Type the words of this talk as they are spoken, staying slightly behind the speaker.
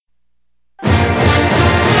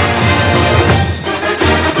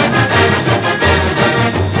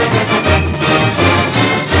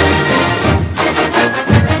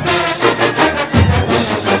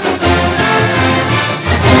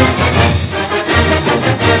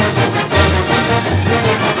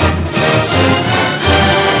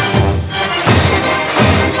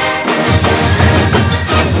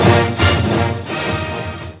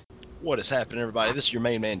is happening, everybody? This is your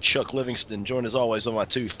main man, Chuck Livingston, joined as always by my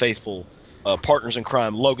two faithful partners in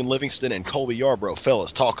crime, Logan Livingston and Colby Yarbrough.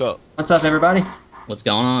 Fellas, talk up. What's up, everybody? What's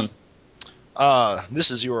going on?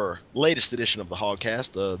 This is your latest edition of the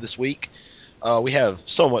Hogcast. This week, we have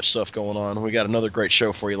so much stuff going on. We got another great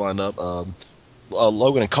show for you lined up.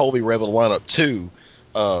 Logan and Colby were able to line up two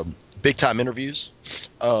big-time interviews.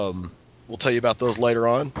 We'll tell you about those later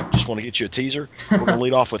on. Just want to get you a teaser. We're going to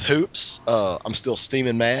lead off with hoops. I'm still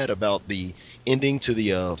steaming mad about the ending to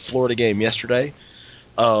the Florida game yesterday.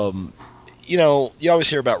 You always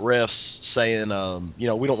hear about refs saying, we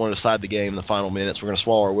don't want to decide the game in the final minutes. We're going to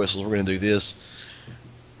swallow our whistles. We're going to do this.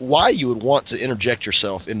 Why you would want to interject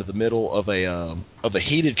yourself into the middle of a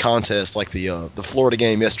heated contest like the Florida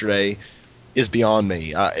game yesterday is beyond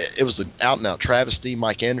me. It was an out-and-out travesty.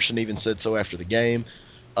 Mike Anderson even said so after the game.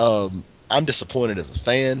 I'm disappointed as a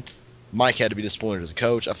fan. Mike had to be disappointed as a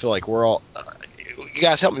coach. I feel like we're all you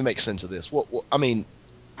guys help me make sense of this.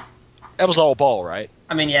 That was all ball, right?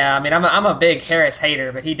 I'm a big Harris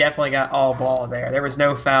hater, but he definitely got all ball there. There was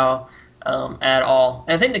no foul at all.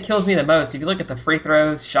 And the thing that kills me the most, if you look at the free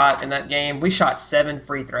throws shot in that game, we shot 7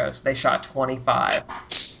 free throws. They shot 25.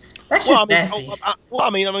 That's just nasty.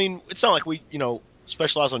 It's not like we,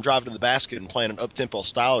 specialize on driving to the basket and playing an up-tempo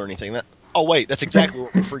style or anything. Oh, wait, that's exactly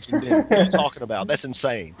what we freaking do. What are you talking about? That's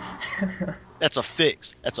insane. That's a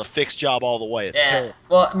fix. That's a fixed job all the way. It's terrible.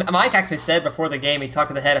 Well, Mike actually said before the game, he talked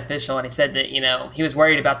to the head official, and he said that, he was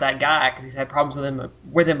worried about that guy because he's had problems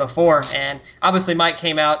with him before. And obviously Mike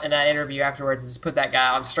came out in that interview afterwards and just put that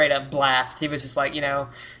guy on straight up blast. He was just like,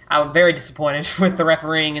 I'm very disappointed with the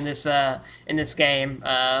refereeing in this game.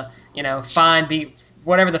 Fine be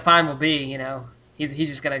whatever the fine will be, He's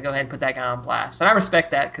just going to go ahead and put that guy on blast. And I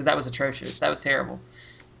respect that because that was atrocious. That was terrible.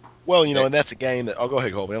 Well, and that's a game that – go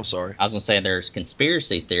ahead, Colby. I'm sorry. I was going to say there's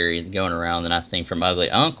conspiracy theory going around that I've seen from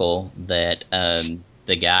Ugly Uncle that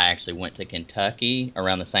the guy actually went to Kentucky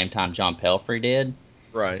around the same time John Pelphrey did.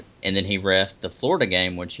 Right. And then he reffed the Florida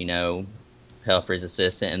game, which, Pelphrey's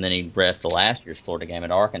assistant, and then he reffed the last year's Florida game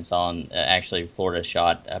at Arkansas. And actually, Florida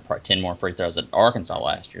shot 10 more free throws at Arkansas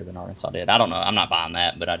last year than Arkansas did. I don't know. I'm not buying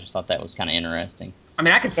that, but I just thought that was kind of interesting.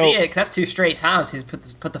 I can see it because that's 2 straight times he's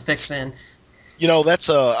put the fix in. That's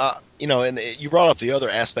and you brought up the other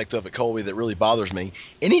aspect of it, Colby, that really bothers me.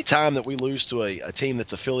 Anytime that we lose to a team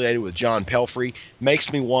that's affiliated with John Pelphrey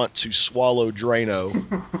makes me want to swallow Drano.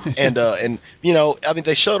 and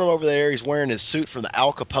they showed him over there. He's wearing his suit from the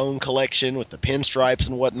Al Capone collection with the pinstripes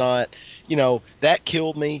and whatnot. That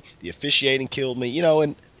killed me. The officiating killed me.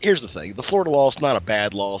 And here's the thing: the Florida loss, not a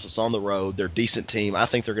bad loss. It's on the road. They're a decent team. I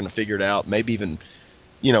think they're going to figure it out. Maybe even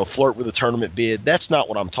flirt with a tournament bid. That's not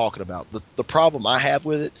what I'm talking about. The problem I have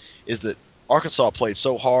with it is that Arkansas played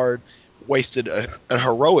so hard, wasted a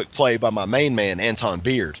heroic play by my main man, Anton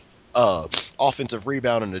Beard. Offensive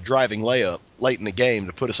rebound and a driving layup late in the game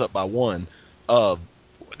to put us up by 1.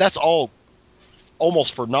 That's all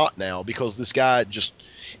almost for naught now because this guy just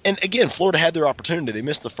 – and again, Florida had their opportunity. They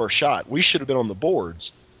missed the first shot. We should have been on the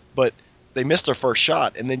boards, but they missed their first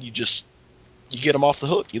shot, and then you get them off the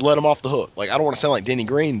hook. You let them off the hook. Like, I don't want to sound like Denny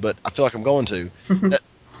Green, but I feel like I'm going to.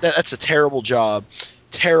 That's a terrible job.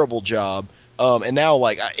 Terrible job. And now,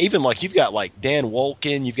 you've got, Dan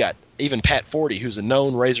Wolkin, you've got even Pat Forty, who's a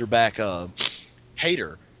known Razorback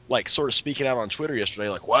hater, sort of speaking out on Twitter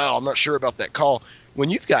yesterday, wow, I'm not sure about that call. When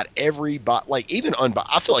you've got everybody, I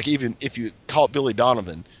feel like even if you call Billy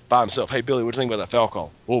Donovan by himself, hey, Billy, what do you think about that foul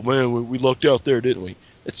call? Oh, man, we lucked out there, didn't we?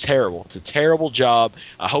 It's terrible. It's a terrible job.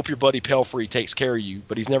 I hope your buddy Pelphrey takes care of you,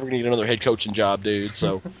 but he's never going to get another head coaching job, dude.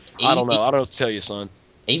 So, I don't know. I don't know what to tell you, son.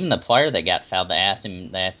 Even the player that got fouled, they asked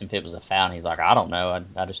him if it was a foul, and he's like, I don't know.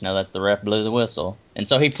 I just know that the ref blew the whistle. And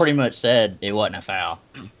so he pretty much said it wasn't a foul.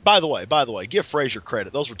 By the way, give Frazier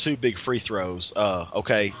credit. Those were 2 big free throws,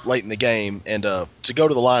 late in the game. And to go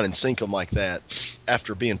to the line and sink them like that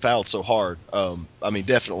after being fouled so hard,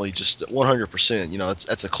 definitely just 100%.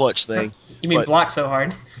 That's a clutch thing. You mean block so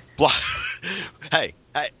hard? Hey,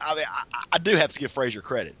 I do have to give Frazier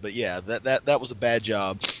credit, but yeah, that was a bad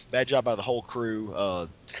job by the whole crew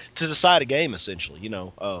to decide a game essentially. If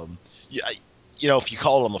you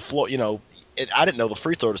call it on the floor, I didn't know the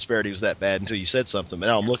free throw disparity was that bad until you said something. But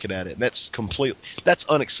now I'm looking at it, and that's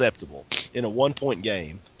unacceptable in a 1-point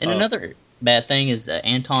game. And another bad thing is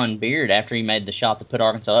Anton Beard, after he made the shot to put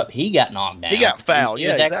Arkansas up, he got knocked down. He got fouled.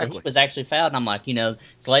 Exactly. He was actually fouled, and I'm like,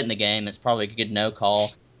 it's late in the game. It's probably a good no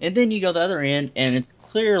call. And then you go the other end, and it's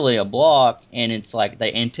clearly a block, and it's like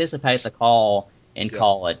they anticipate the call and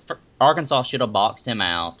call it. Arkansas should have boxed him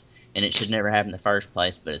out, and it should never happen in the first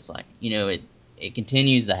place. But it's like, it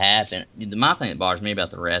continues to happen. My thing that bothers me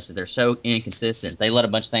about the refs is they're so inconsistent. They let a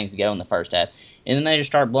bunch of things go in the first half, and then they just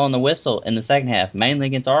start blowing the whistle in the second half, mainly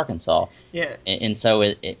against Arkansas. Yeah. And so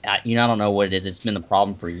I don't know what it is. It's been the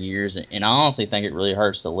problem for years, and I honestly think it really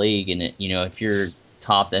hurts the league. And if you're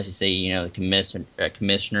top SEC, the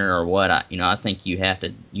commissioner or what, I think you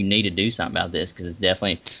need to do something about this, because it's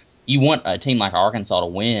definitely, you want a team like Arkansas to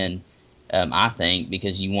win. I think,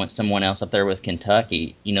 because you want someone else up there with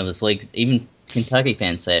Kentucky. This league, even Kentucky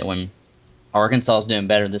fans say it, when Arkansas is doing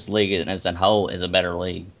better, this league as a whole is a better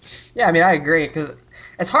league. Yeah, I mean, I agree, because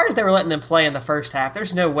as hard as they were letting them play in the first half,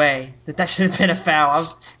 there's no way that should have been a foul. I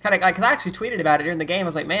was kind of like, because I actually tweeted about it during the game. I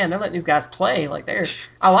was like, man, they're letting these guys play. Like, I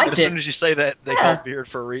And liked as soon it. as you say that, they Yeah. called Beard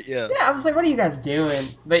for yeah. Yeah, I was like, what are you guys doing?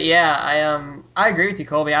 But yeah, I agree with you,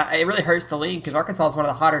 Colby. It really hurts the league, because Arkansas is one of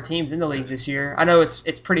the hotter teams in the league this year. I know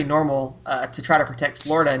it's pretty normal to try to protect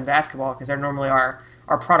Florida in basketball, because they're normally our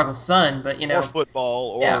prodigal son, but Or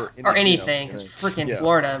football, yeah, or or any, anything, because anything. freaking Yeah.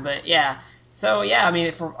 Florida. But yeah, so yeah, I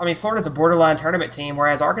mean, Florida's a borderline tournament team,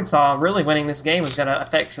 whereas Arkansas really winning this game is going to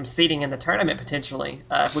affect some seeding in the tournament potentially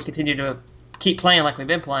if we continue to keep playing like we've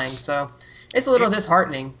been playing. So it's a little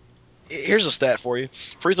disheartening. Here's a stat for you.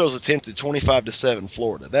 Free throws attempted 25-7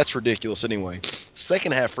 Florida. That's ridiculous anyway.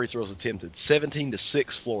 Second half free throws attempted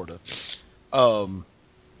 17-6 Florida.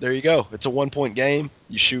 There you go. It's a 1-point game.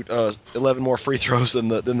 You shoot 11 more free throws than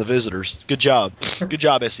the visitors. Good job. Good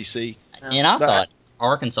job, SEC. And I Not, thought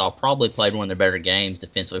Arkansas probably played one of their better games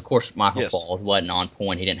defensively. Of course, Michael yes. Falls wasn't on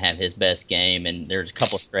point. He didn't have his best game, and there's a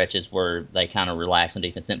couple of stretches where they kind of relaxed on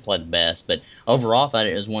defense, didn't play the best. But overall, I thought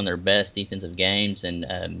it was one of their best defensive games.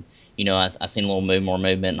 And I seen a little more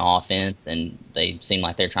movement in offense, and they seemed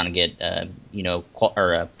like they're trying to get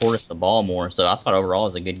Portis the ball more. So I thought overall it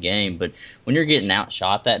was a good game. But when you're getting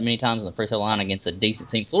outshot that many times on the free throw line against a decent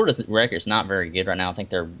team, Florida's record is not very good right now. I think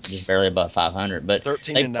they're just barely above 500. But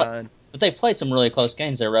 13-9. but they played some really close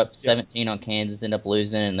games. They were up Yeah. 17 on Kansas, ended up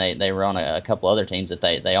losing, and they were on a couple other teams that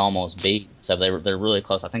they almost beat. So they're really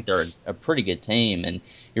close. I think they're a pretty good team, and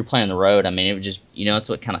you're playing the road. I mean, it was just, that's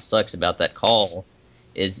what kind of sucks about that call,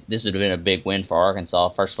 is this would have been a big win for Arkansas.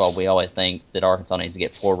 First of all, we always think that Arkansas needs to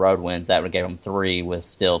get 4 road wins. That would have gave them 3, with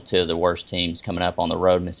still 2 of the worst teams coming up on the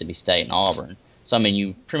road, Mississippi State and Auburn. So I mean,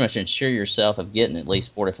 you pretty much ensure yourself of getting at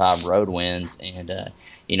least 45 road wins, and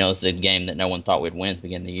it's a game that no one thought we'd win at the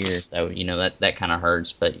beginning of the year. So, that kind of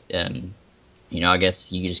hurts. But, I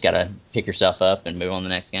guess you just got to pick yourself up and move on to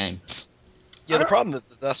the next game. Yeah, the problem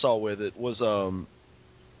that I saw with it was, like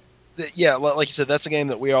you said, that's a game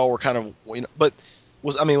that we all were kind of, but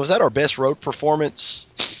was that our best road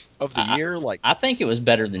performance of the year? Like, I think it was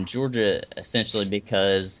better than Georgia, essentially,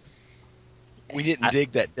 because we didn't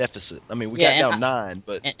dig that deficit. I mean, we yeah, got down 9,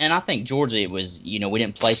 but and I think Georgia, it was, we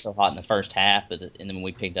didn't play so hot in the first half, and then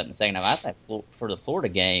we picked up in the second half. I think for the Florida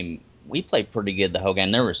game, we played pretty good the whole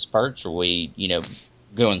game. There were spurts where we,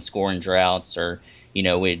 go and scoring droughts, or,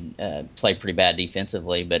 we'd play pretty bad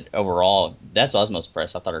defensively. But overall, that's what I was most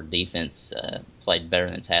impressed. I thought our defense played better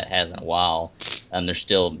than it has in a while. There's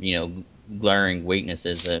still, glaring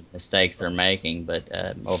weaknesses, mistakes they're making, but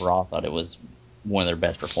overall, I thought it was one of their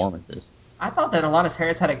best performances. I thought that Alanis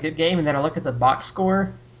Harris had a good game, and then I look at the box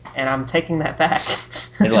score, and I'm taking that back.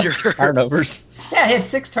 They're like turnovers. Yeah, he had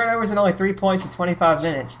 6 turnovers and only 3 points in 25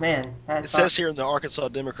 minutes. Man, it says here in the Arkansas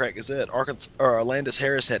Democrat Gazette, Landis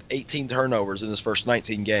Harris had 18 turnovers in his first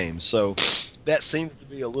 19 games. So that seems to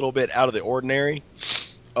be a little bit out of the ordinary,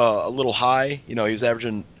 a little high. He was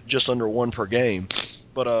averaging just under 1 per game.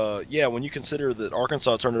 But when you consider that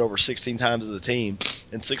Arkansas turned it over 16 times as a team,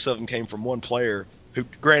 and 6 of them came from one player who,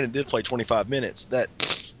 granted, did play 25 minutes, that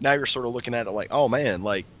now you're sort of looking at it like, oh man,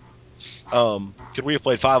 like, could we have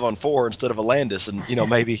played 5-on-4 instead of a Landis, and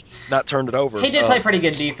maybe not turned it over? He did play pretty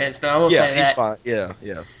good defense, though. I will Yeah, say he's that. fine.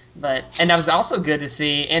 Yeah. And that was also good to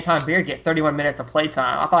see Anton Beard get 31 minutes of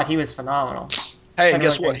playtime. I thought he was phenomenal. Hey, and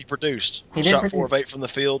guess what? He produced. He Shot 4 of 8 from the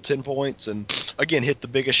field, 10 points, and again hit the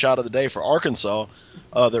biggest shot of the day for Arkansas.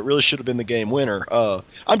 That really should have been the game winner.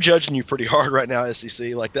 I'm judging you pretty hard right now,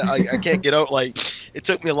 SEC. Like that, I can't get over. Like, it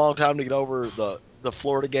took me a long time to get over the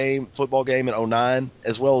Florida football game in 09,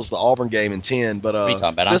 as well as the Auburn game in 10. But What are you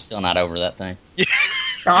talking about? I'm still not over that thing. Yeah.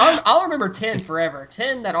 I'll remember 10 forever.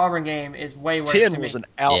 10, that Auburn game is way worse 10 to me. was an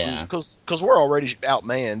out, because we're already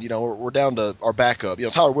outmanned. We're down to our backup.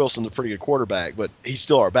 Tyler Wilson's a pretty good quarterback, but he's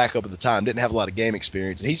still our backup at the time. Didn't have a lot of game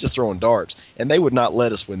experience, and he's just throwing darts. And they would not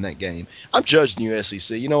let us win that game. I'm judging you,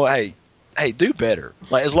 SEC. Hey, do better.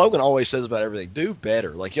 Like, as Logan always says about everything, do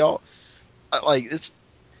better. Like, y'all,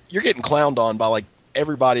 you're getting clowned on by like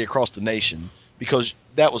everybody across the nation, because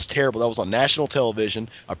that was terrible. That was on national television,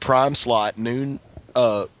 a prime slot, noon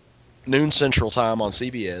noon Central Time on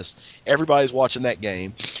CBS. Everybody's watching that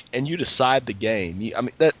game, and you decide the game. I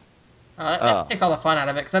mean that. That takes all the fun out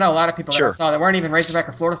of it because I know a lot of people that I Sure, saw that weren't even Razorback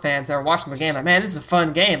or Florida fans that were watching the game. Like, man, this is a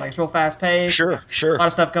fun game. Like, it's real fast paced. sure, A sure. lot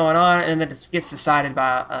of stuff going on, and then it gets decided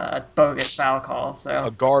by a bogus foul call. So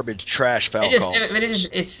A garbage trash foul call.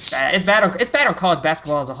 it's bad. It's bad on college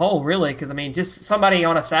basketball as a whole, really. Because I mean, just somebody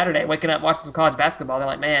on a Saturday waking up watching some college basketball, they're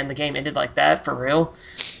like, man, the game ended like that for real.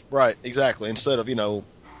 Right, exactly. Instead of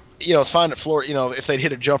it's fine that Florida. If they'd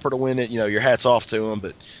hit a jumper to win it, your hats off to them.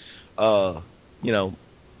 But uh, you know,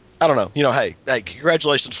 I don't know. Hey,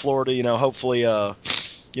 congratulations, Florida. Hopefully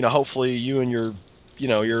you and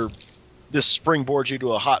your this springboards you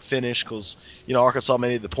to a hot finish because Arkansas may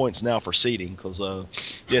need the points now for seeding because the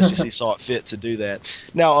SEC saw it fit to do that.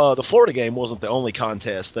 Now the Florida game wasn't the only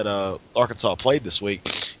contest that Arkansas played this week.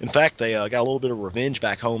 In fact, they got a little bit of revenge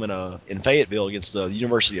back home in Fayetteville against the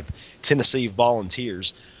University of Tennessee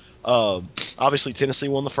Volunteers. Obviously, Tennessee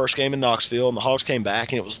won the first game in Knoxville, and the Hogs came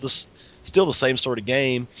back, and it was still the same sort of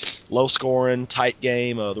game, low scoring, tight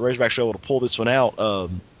game. The Razorbacks were able to pull this one out.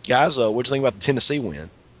 Guys, what do you think about the Tennessee win?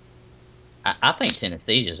 I think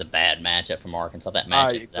Tennessee's just a bad matchup from Arkansas. That I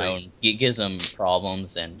matchup agree. zone it gives them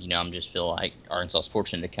problems, and I'm just feel like Arkansas's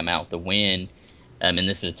fortunate to come out with the win. And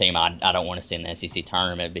this is a team I don't want to see in the SEC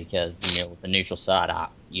tournament because with the neutral side,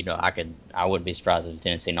 I wouldn't be surprised if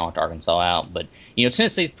Tennessee knocked Arkansas out. But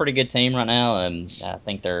Tennessee's a pretty good team right now. I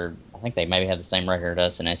think they maybe have the same record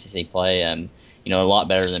as us in SEC play. A lot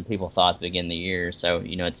better than people thought at the beginning of the year. So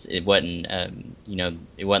it wasn't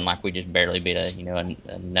it wasn't like we just barely beat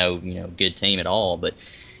a no good team at all. But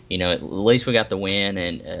at least we got the win,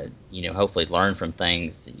 and hopefully learn from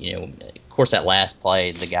things. Of course, that last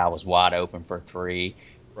play, the guy was wide open for three.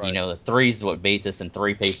 Right. The three is what beats us, and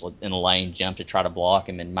three people in the lane jumped to try to block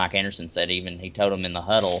him. And Mike Anderson said he told him in the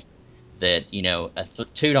huddle that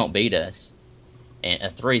two don't beat us, and a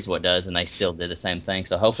three is what does, and they still did the same thing.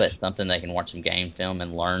 So hopefully it's something they can watch some game film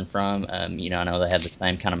and learn from. I know they had the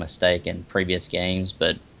same kind of mistake in previous games,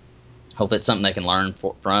 but hope it's something they can learn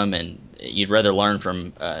from, and you'd rather learn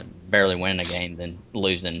from barely winning a game than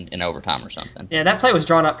losing in overtime or something. Yeah, that play was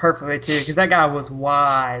drawn up perfectly too, because that guy was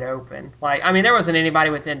wide open. Like, I mean, there wasn't anybody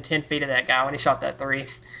within 10 feet of that guy when he shot that three.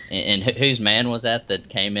 And whose man was that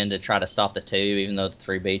came in to try to stop the two, even though the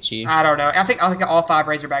three beat you? I don't know. I think all five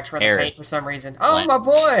Razorbacks were in the paint for Harris. some reason. Oh, my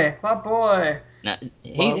boy. Now, Bowman's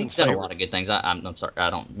he's done a favorite. lot of good things. I'm sorry, I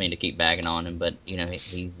don't mean to keep bagging on him, but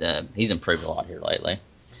he's improved a lot here lately.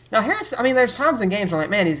 Now Harris, I mean, there's times in games where I'm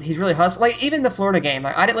like, man, he's really hustling. Like even the Florida game,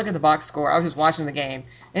 like I didn't look at the box score. I was just watching the game,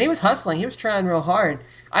 and he was hustling. He was trying real hard.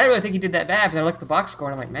 I didn't really think he did that bad, but then I looked at the box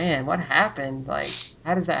score and I'm like, man, what happened? Like,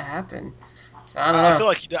 how does that happen? So I don't I know.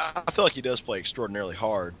 feel like he does play extraordinarily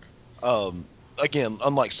hard. Again,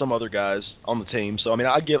 unlike some other guys on the team. So I mean,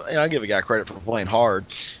 I give a guy credit for playing hard.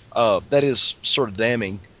 That is sort of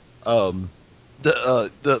damning. Um,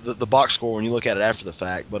 the box score when you look at it after the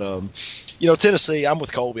fact. But Tennessee, I'm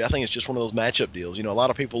with Colby. I think it's just one of those matchup deals. A lot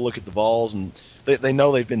of people look at the Vols and they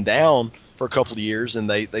know they've been down for a couple of years, and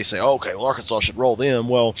they say, oh, okay, well Arkansas should roll them.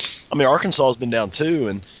 Well, I mean Arkansas has been down too,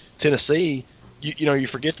 and Tennessee. You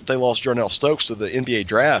forget that they lost Jarnell Stokes to the NBA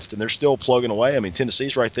draft, and they're still plugging away. I mean,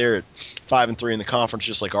 Tennessee's right there at 5-3 in the conference,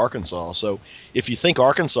 just like Arkansas. So if you think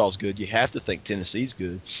Arkansas is good, you have to think Tennessee's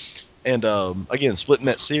good. And again, splitting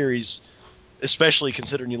that series, especially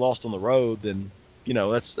considering you lost on the road, then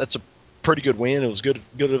that's a pretty good win. It was good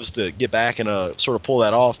of us to get back and sort of pull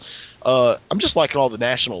that off. I'm just liking all the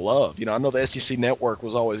national love. I know the SEC network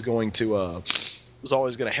was always going to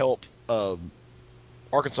help.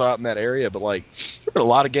 Arkansas out in that area, but like there were a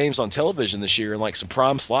lot of games on television this year and like some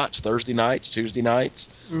prime slots, Thursday nights, Tuesday nights,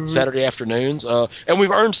 Hmm. Saturday afternoons, and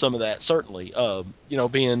we've earned some of that certainly.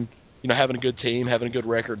 Being having a good team, having a good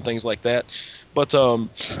record, and things like that. But so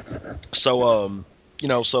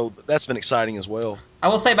that's been exciting as well. I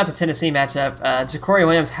will say about the Tennessee matchup, Ja'Cory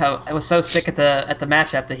Williams was so sick at the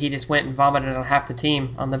matchup that he just went and vomited on half the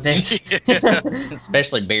team on the bench. Yeah.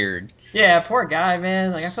 Especially Beard. Yeah, poor guy,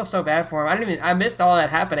 man. Like I feel so bad for him. I missed all that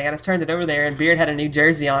happening. I just turned it over there, and Beard had a new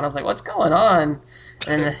jersey on. I was like, "What's going on?"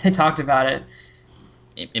 And then they talked about it.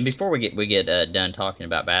 And before we get done talking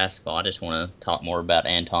about basketball, I just want to talk more about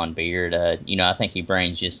Anton Beard. I think he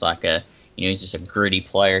brings just like he's just a gritty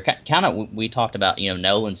player. Kind of we talked about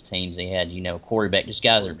Nolan's teams. He had Corey Beck. Just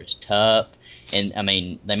guys are just tough. And I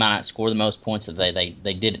mean, they might not score the most points, but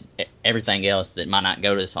they did everything else that might not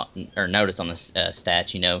go to or notice on the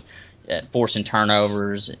stats. Forcing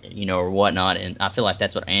turnovers, or whatnot. And I feel like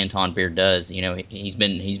that's what Anton Beard does. He's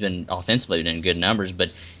been offensively doing good numbers, but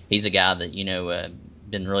he's a guy that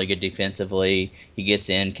been really good defensively. He gets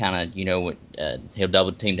in kind of, he'll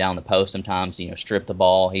double team down the post sometimes, strip the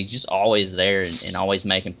ball. He's just always there and always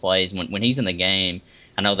making plays. When he's in the game,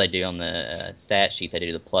 I know they do on the stat sheet, they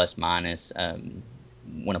do the plus minus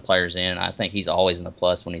when a player's in. I think he's always in the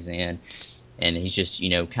plus when he's in. And he's just,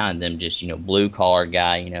 kind of them just, blue collar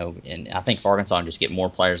guy, and I think if Arkansas can just get more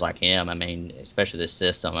players like him, I mean, especially this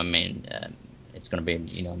system, I mean, it's going to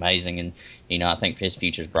be, amazing. And, I think his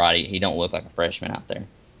future's bright. He don't look like a freshman out there.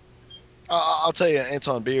 I'll tell you,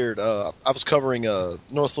 Anton Beard, I was covering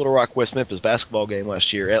North Little Rock West Memphis basketball game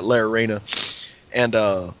last year at Lair Arena,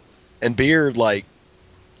 and Beard, like,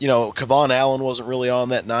 Kavon Allen wasn't really on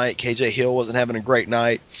that night. KJ Hill wasn't having a great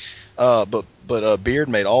night. But Beard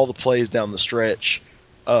made all the plays down the stretch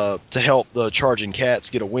to help the Charging Cats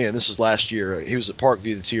get a win. This was last year. He was at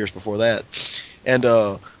Parkview the 2 years before that. And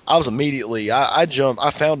I was immediately, I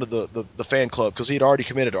founded the fan club because he had already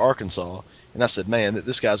committed to Arkansas. And I said, man,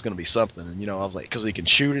 this guy's going to be something. And, I was like, because he can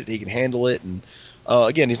shoot it, he can handle it. And,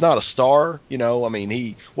 again, he's not a star, I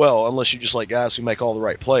mean, unless you just like guys who make all the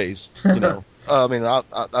right plays, I mean,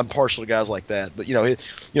 I'm partial to guys like that, but you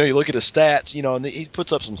look at his stats, and he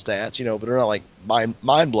puts up some stats, but they're not like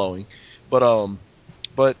mind blowing.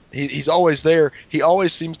 But he's always there. He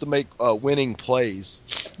always seems to make winning plays.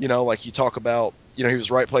 Like you talk about, he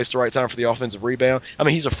was right place, the right time for the offensive rebound. I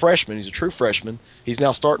mean, he's a freshman. He's a true freshman. He's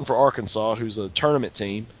now starting for Arkansas, who's a tournament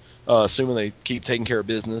team, assuming they keep taking care of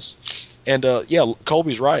business. And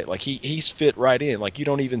Colby's right. Like he's fit right in. Like you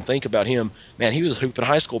don't even think about him. Man, he was hooping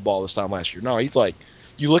high school ball this time last year. No, he's like,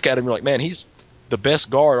 you look at him, you're like, man, he's the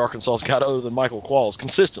best guard Arkansas's got other than Michael Qualls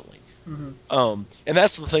consistently. Mm-hmm. And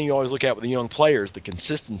that's the thing you always look at with the young players, the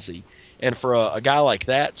consistency. And for a guy like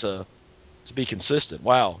that to be consistent,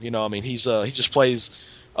 wow, I mean, he just plays,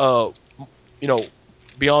 beyond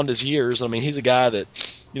his years. I mean, he's a guy that,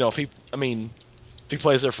 if he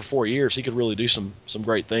plays there for 4 years, he could really do some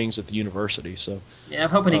great things at the university. So Yeah, I'm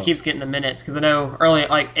hoping he keeps getting the minutes because I know early,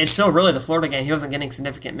 until really the Florida game, he wasn't getting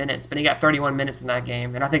significant minutes, but he got 31 minutes in that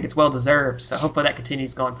game, and I think it's well deserved. So hopefully that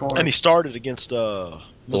continues going forward. and he started against Missouri,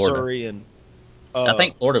 Florida. and I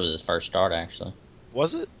think Florida was his first start, actually.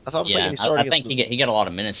 was it? I was thinking Yeah, he started I against think Missouri. he got a lot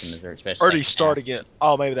of minutes in Missouri, especially Or did he second half. start against?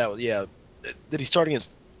 Oh, maybe that was Did he start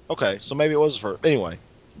against? Okay, so maybe it was his first. Anyway,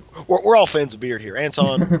 we're all fans of Beard here.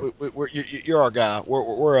 Anton, you're our guy.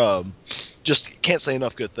 We're just can't say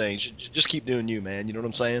enough good things. Just keep doing you, man. You know what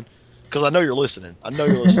I'm saying? Because I know you're listening.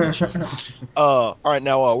 All right,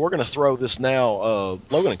 now we're gonna throw this now.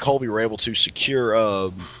 Logan and Colby were able to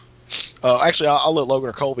secure. Actually, I'll let Logan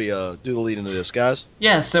or Colby do the lead into this, guys.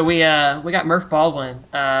 Yeah, so we got Murf Baldwin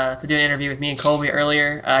to do an interview with me and Colby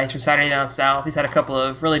earlier. He's from Saturday Down South. He's had a couple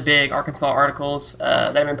of really big Arkansas articles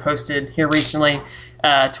that have been posted here recently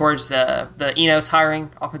towards the Enos hiring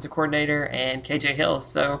offensive coordinator and KJ Hill.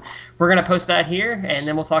 So we're gonna post that here, and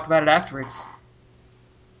then we'll talk about it afterwards.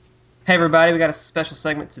 Hey everybody, we got a special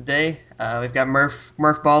segment today. We've got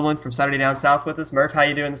Murf Baldwin from Saturday Down South with us. Murf, how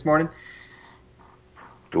you doing this morning?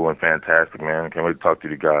 Doing fantastic, man. Can't wait to talk to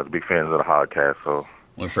you guys. Big fans of the podcast, so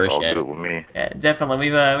We it's all appreciate good it. with me. Yeah, definitely.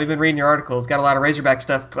 We've been reading your articles. Got a lot of Razorback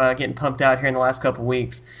stuff getting pumped out here in the last couple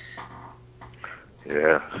weeks.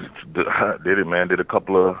 Yeah, did it, man. Did a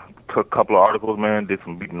couple of articles, man. Did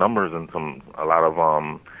some big numbers and a lot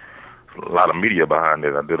of media behind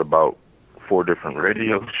it. I did about 4 different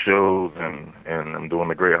radio shows, and I'm doing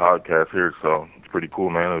a great podcast here, so it's pretty cool,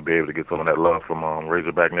 man. To be able to get some of that love from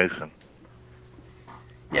Razorback Nation.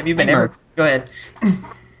 Yeah, have you Hey, been ever? Murph. Go ahead.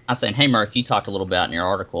 I was saying, hey, Murph, you talked a little about in your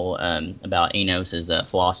article about Enos's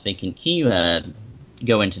philosophy. Can you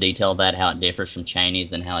go into detail of that, how it differs from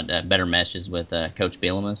Chaney's and how it better meshes with Coach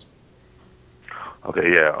Bielema's?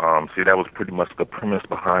 Okay, yeah. See, that was pretty much the premise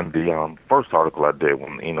behind the first article I did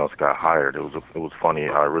when Enos got hired. It was funny.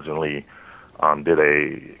 I originally did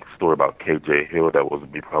a story about KJ Hill that was to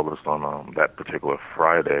be published on that particular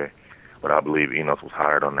Friday, but I believe Enos was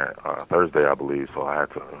hired on that Thursday, I believe. So I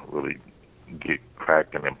had to really get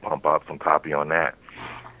cracking and pump out some copy on that.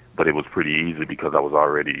 But it was pretty easy because I was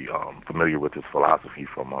already familiar with his philosophy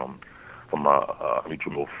from a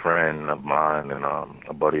mutual friend of mine and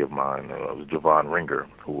a buddy of mine. It was Javon Ringer,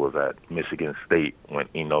 who was at Michigan State when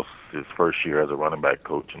Enos his first year as a running back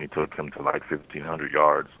coach, and he took him to like 1,500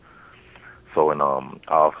 yards. So, and I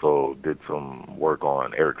also did some work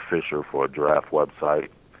on Eric Fisher for a draft website,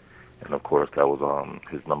 and of course that was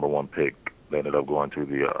his number 1 pick. They ended up going to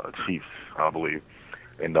the Chiefs, I believe,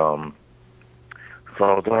 and so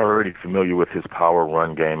I was already familiar with his power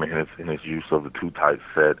run game and his use of the 2 tight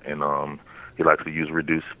set, and he likes to use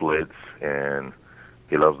reduced splits, and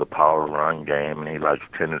he loves the power run game, and he likes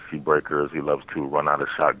tendency breakers. He loves to run out of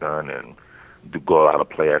shotgun and do go out of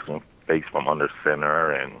play action face from under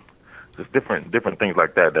center and just different things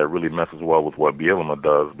like that that really messes well with what Bielema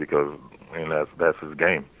does because that's his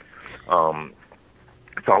game. Um,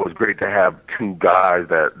 it's always great to have two guys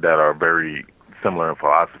that are very similar in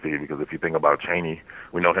philosophy because if you think about Cheney,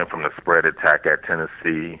 we know him from the spread attack at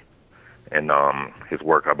Tennessee and his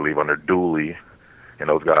work I believe under Dooley. And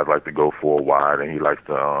those guys like to go full wide, and he likes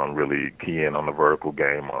to really key in on the vertical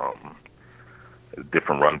game,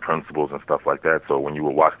 different run principles and stuff like that. So when you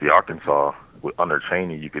would watch the Arkansas under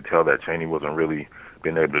Cheney, you could tell that Cheney wasn't really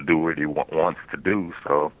being able to do what he wants to do.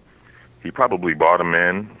 So he probably brought him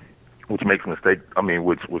in, which makes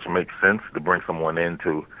which makes sense to bring someone in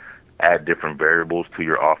to add different variables to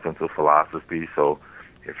your offensive philosophy. So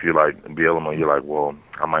if you're like Bielema, you're like, well,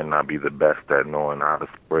 I might not be the best at knowing how to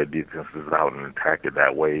spread defenses out and attack it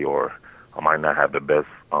that way, or I might not have the best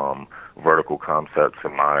vertical concepts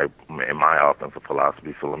in my offensive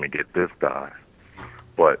philosophy. So let me get this guy.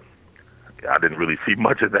 But I didn't really see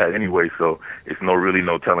much of that anyway, so it's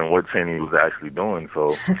no telling what Cheney was actually doing.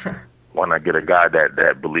 So why not get a guy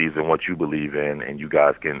that believes in what you believe in, and you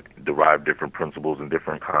guys can derive different principles and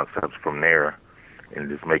different concepts from there, and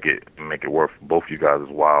just make it worth both you guys'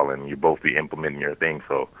 while, and you both be implementing your thing.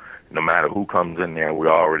 So no matter who comes in there, we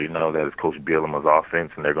already know that it's Coach Bielema's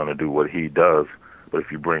offense, and they're going to do what he does. But if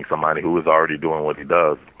you bring somebody who is already doing what he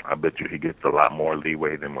does, I bet you he gets a lot more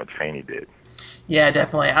leeway than what Cheney did. Yeah,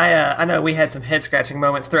 definitely. I know we had some head scratching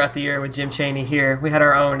moments throughout the year with Jim Chaney here. We had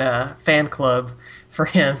our own fan club for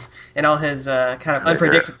him and all his kind of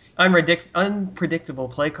unpredictable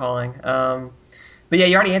play calling. But yeah,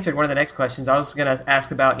 you already answered one of the next questions. I was going to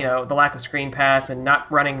ask about the lack of screen pass and not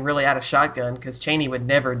running really out of shotgun because Chaney would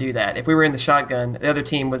never do that. If we were in the shotgun, the other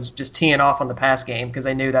team was just teeing off on the pass game because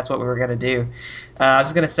they knew that's what we were going to do. I was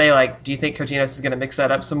just going to say, like, do you think Coach Enos is going to mix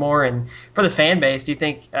that up some more? And for the fan base, do you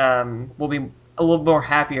think we'll be a little more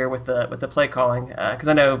happier with the play calling? Because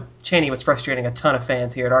I know Chaney was frustrating a ton of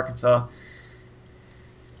fans here at Arkansas.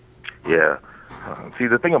 Yeah. See,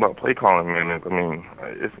 the thing about play calling, man,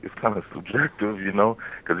 is, it's kind of subjective,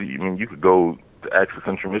 because you could go to ask the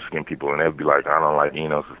Central Michigan people, and they'd be like, I don't like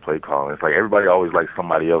Enos's play calling. It's like everybody always likes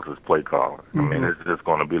somebody else's play calling. Mm-hmm. It's just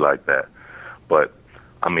going to be like that. But,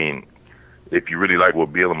 if you really like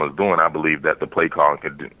what Bielema's doing, I believe that the play calling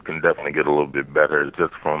can definitely get a little bit better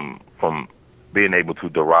just from being able to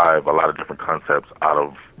derive a lot of different concepts out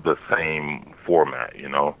of the same format,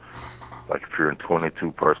 Like if you're in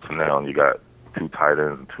 22 personnel and you got two tight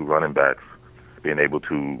ends and two running backs, being able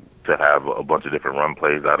to have a bunch of different run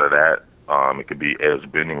plays out of that. It could be edge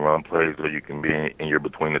bending run plays, or you can be in your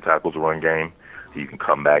between the tackles run game. You can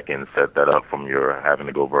come back and set that up from your having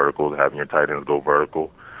to go vertical to having your tight ends go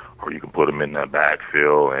vertical, or you can put them in that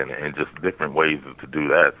backfield and just different ways to do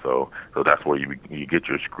that. So that's where you get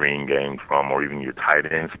your screen games from, or even your tight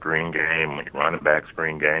end screen game, your running back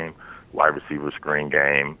screen game, wide receiver screen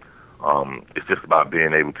game. It's just about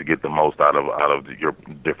being able to get the most out of your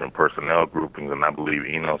different personnel groupings, and I believe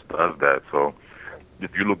Enos does that. So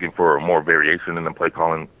if you're looking for more variation in the play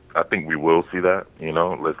calling, I think we will see that.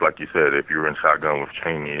 Let's like you said, if you're in shotgun with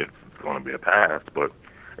Cheney, it's going to be a pass, but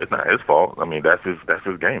it's not his fault. That's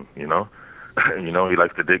his game. He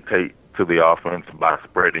likes to dictate to the offense by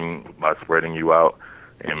spreading you out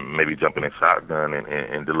and maybe jumping in shotgun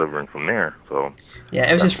and delivering from there. So Yeah,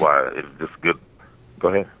 it was that's just why it's just good. Go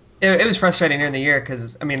ahead. it was frustrating during the year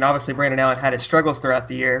because obviously Brandon Allen had his struggles throughout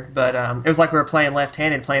the year, but it was like we were playing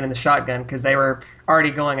left-handed, playing in the shotgun because they were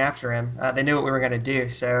already going after him. They knew what we were going to do,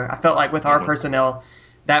 so I felt like with our personnel,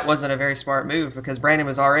 that wasn't a very smart move because Brandon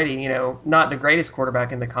was already not the greatest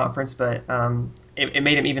quarterback in the conference, but it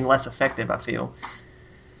made him even less effective. I feel.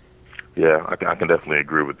 Yeah, I can definitely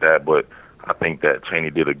agree with that, but I think that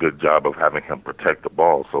Cheney did a good job of having him protect the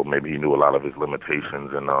ball, so maybe he knew a lot of his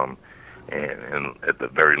limitations, and at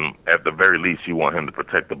the very least, you want him to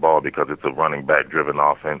protect the ball because it's a running back driven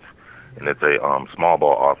offense, and it's a small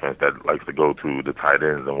ball offense that likes to go to the tight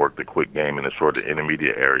ends and work the quick game in the short to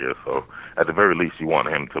intermediate area. So at the very least, you want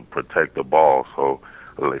him to protect the ball. So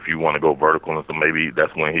if you want to go vertical, and so maybe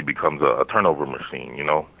that's when he becomes a turnover machine.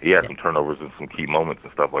 He had some turnovers in some key moments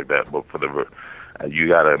and stuff like that. But you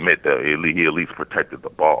got to admit that he at least protected the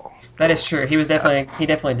ball. That is true. He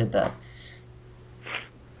definitely did that.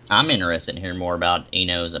 I'm interested in hearing more about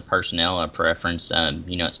Enos a personnel preference.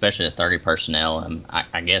 Especially the 30 personnel.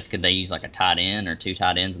 I guess could they use like a tight end or two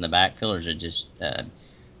tight ends in the backfield, or is it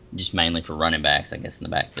just mainly for running backs? I guess in the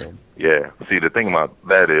backfield. Yeah. See, the thing about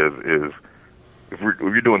that is if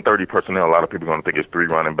you're doing 30 personnel, a lot of people are going to think it's three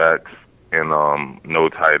running backs and no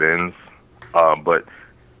tight ends. But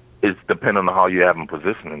it's depending on how you have them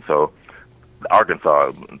positioning. So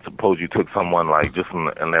Arkansas, suppose you took someone like just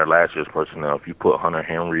in their last year's personnel, if you put Hunter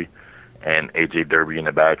Henry and AJ Derby in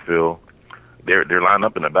the backfield, they're lined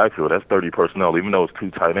up in the backfield. That's 30 personnel. Even though it's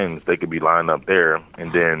two tight ends, they could be lined up there.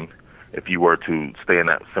 And then if you were to stay in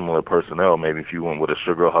that similar personnel, maybe if you went with a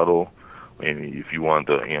sugar huddle, and if you wanted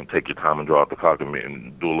to take your time and draw out the clock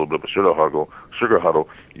and do a little bit of a sugar huddle,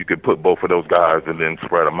 you could put both of those guys and then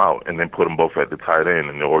spread them out and then put them both at the tight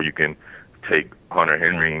end, or you can take Hunter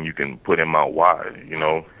Henry and you can put him out wide.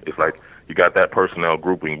 It's like you got that personnel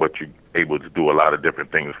grouping, but you're able to do a lot of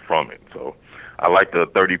different things from it. So I like the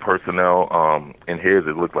 30 personnel. In his,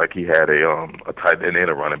 it looked like he had a tight end and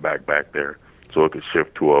a running back there, so it could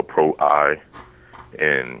shift to a pro I,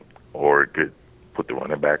 or it could put the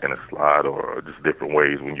running back in a slot, or just different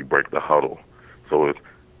ways when you break the huddle. So it's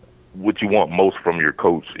what you want most from your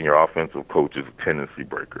coach and your offensive coach is a tendency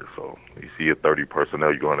breaker. So you see a 30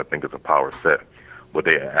 personnel, you're going to think it's a power set, but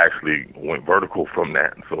they actually went vertical from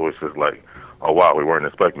that. So it's just like, oh wow, we weren't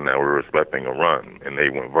expecting that. We were expecting a run, and they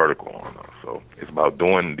went vertical on us. So it's about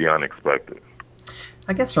doing the unexpected.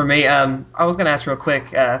 I guess for me, I was going to ask real quick.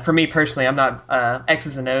 For me personally, I'm not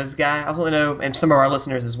X's and O's guy. I was going to know, and some of our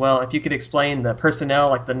listeners as well, if you could explain the personnel,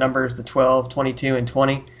 like the numbers, the 12, 22, and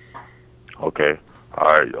 20. Okay.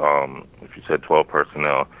 All right. If you said 12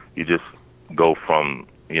 personnel, you just go from,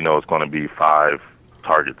 it's going to be 5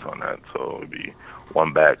 targets on that. So it'd be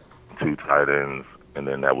one back, 2 tight ends, and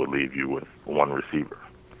then that would leave you with 1 receiver.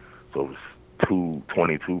 So it's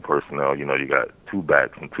 22 personnel. You got 2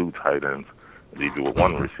 backs and 2 tight ends, leave you with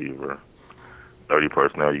 1 receiver. 30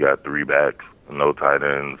 personnel, you got 3 backs, no tight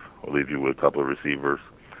ends, will leave you with a couple of receivers.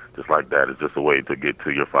 Just like that. It's just a way to get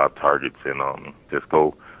to your 5 targets and just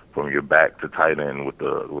go from your back to tight end with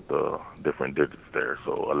the different digits there.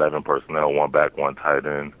 So 11 personnel, 1 back, 1 tight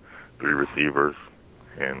end, 3 receivers,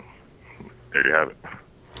 and there you have it.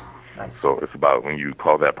 Nice. So it's about, when you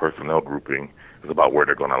call that personnel grouping, it's about where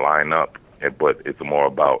they're going to line up, but it's more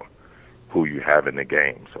about who you have in the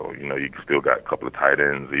game. So, you still got a couple of tight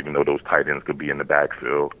ends, even though those tight ends could be in the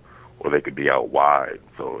backfield or they could be out wide.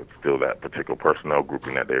 So it's still that particular personnel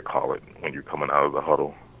grouping that they call it when you're coming out of the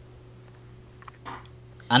huddle.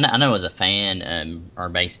 I know as a fan, or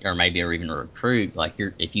maybe or even a recruit, like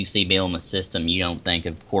if you see Bielema's system, you don't think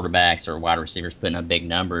of quarterbacks or wide receivers putting up big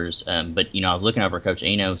numbers. But I was looking over Coach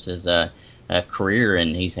Enos' career,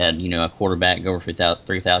 and he's had a quarterback go over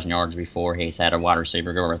 3,000 yards before. He's had a wide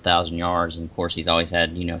receiver go over 1,000 yards, and of course he's always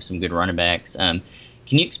had some good running backs. Can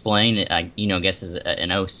you explain, I guess as an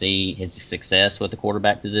OC, his success with the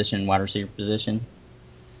quarterback position, wide receiver position?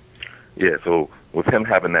 Yeah. So with him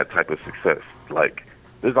having that type of success, like,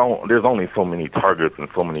 there's only so many targets and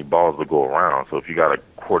so many balls to go around. So if you got a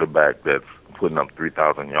quarterback that's putting up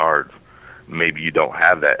 3,000 yards, maybe you don't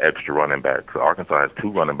have that extra running back. So Arkansas has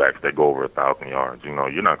 2 running backs that go over 1,000 yards.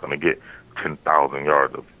 You're not going to get 10,000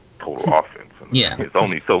 yards of total offense. And Yeah. it's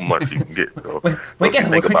only so much you can get. So if you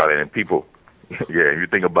think about it, and people, yeah, you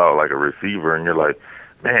think about like a receiver, and you're like,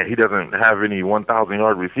 man, he doesn't have any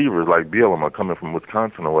 1,000-yard receivers like Bielema coming from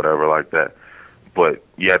Wisconsin or whatever like that. But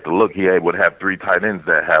you have to look, he would have 3 tight ends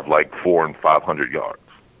that have like 400 and 500 yards.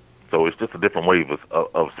 So it's just a different way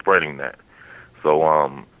of spreading that. So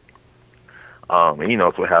and he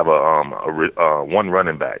also have a 1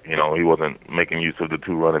 running back. He wasn't making use of the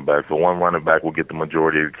 2 running backs. So 1 running back will get the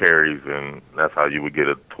majority of the carries, and that's how you would get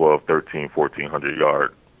a 12, 13, 1,400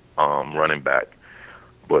 yard running back.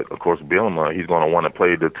 But of course, Bielema, he's going to want to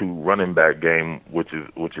play the 2 running back game, which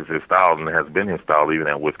is his style and has been his style even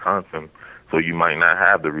at Wisconsin. So you might not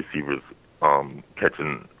have the receivers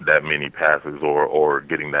catching that many passes or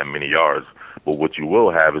getting that many yards. But what you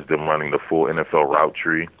will have is them running the full NFL route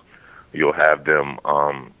tree. You'll have them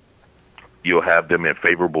in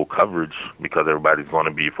favorable coverage because everybody's going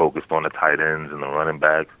to be focused on the tight ends and the running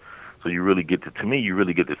backs. So you really get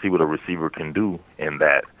to see what a receiver can do in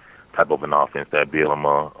that type of an offense that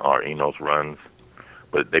Bielema or Enos runs.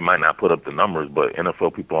 But they might not put up the numbers, but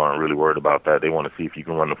NFL people aren't really worried about that. They want to see if you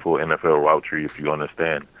can run the full NFL route tree, if you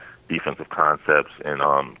understand defensive concepts, and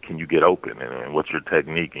can you get open, and what's your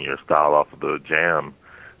technique and your style off of the jam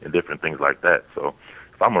and different things like that. So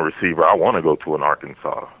if I'm a receiver, I want to go to an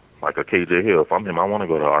Arkansas, like a KJ Hill. If I'm him, I want to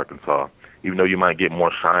go to Arkansas, even though you might get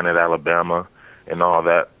more shine at Alabama and all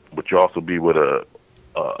that, but you also be with a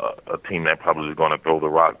team that probably is going to throw the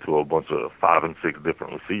rock to a bunch of 5 and 6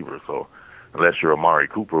 different receivers. So unless you're Amari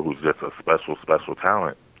Cooper, who's just a special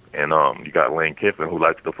talent, and you got Lane Kiffin, who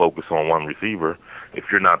likes to focus on 1 receiver. If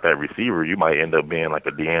you're not that receiver, you might end up being like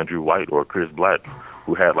a DeAndre White or a Chris Black,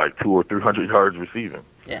 who had like 200 or 300 yards receiving.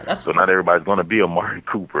 Yeah, so not everybody's going to be Amari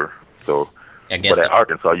Cooper. So I But guess at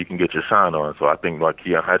Arkansas, you can get your shine on. So I think like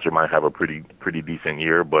Keon Hatcher might have a pretty decent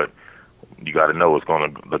year, but you got to know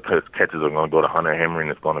the catches are going to go to Hunter Henry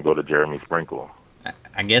and it's going to go to Jeremy Sprinkle.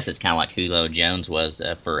 I guess it's kind of like Julio Jones was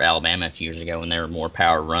for Alabama a few years ago when they were more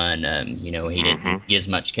power run. He didn't get as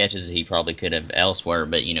much catches as he probably could have elsewhere,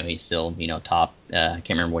 but he's still top. I can't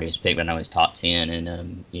remember what he was picked, but I know he's top 10,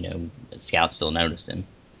 and scouts still noticed him.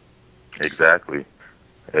 Exactly.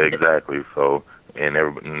 So, and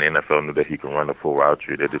everybody in the NFL knew that he can run the full route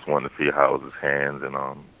tree. They just wanted to see how it was his hands and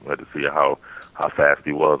had to see how fast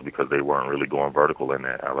he was because they weren't really going vertical in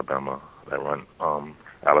that Alabama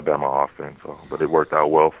offense. So, but it worked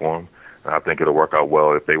out well for him, and I think it'll work out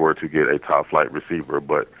well if they were to get a top flight receiver.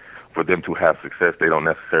 But for them to have success, they don't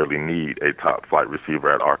necessarily need a top flight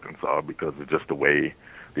receiver at Arkansas because of just the way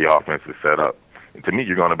the offense is set up. And to me,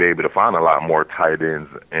 you're going to be able to find a lot more tight ends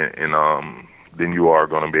than you are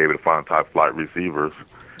going to be able to find top flight receivers.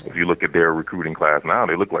 If you look at their recruiting class now,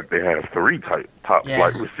 they look like they have three top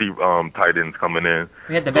flight tight ends coming in.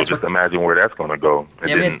 We had the so best just imagine where that's going to go.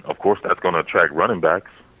 And then, of course, that's going to attract running backs.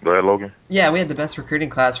 Go ahead, Logan. Yeah, we had the best recruiting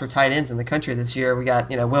class for tight ends in the country this year. We got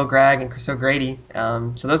Will Gregg and Chris O'Grady.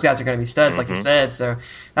 So those guys are going to be studs, like you said. So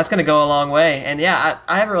that's going to go a long way. And yeah,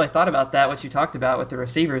 I haven't really thought about that, what you talked about with the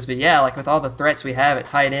receivers. But yeah, like with all the threats we have at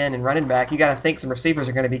tight end and running back, you got to think some receivers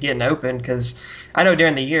are going to be getting open because I know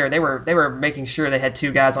during the year they were making sure they had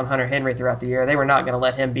two guys on Hunter Henry throughout the year. They were not going to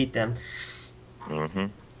let him beat them.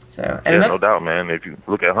 So, no doubt, man. If you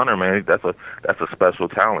look at Hunter, man, that's a special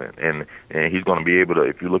talent, and he's going to be able to.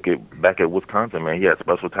 If you look back at Wisconsin, man, he had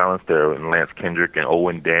special talents there, and Lance Kendrick and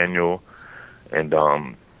Owen Daniel, and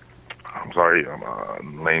I'm sorry,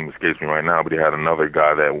 name escapes me right now, but he had another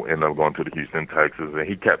guy that ended up going to the Houston Texans, and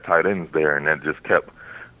he kept tight ends there, and that just kept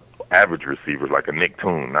average receivers like a Nick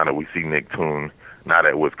Toon. Now that we see Nick Toon not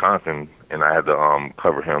at Wisconsin, and I had to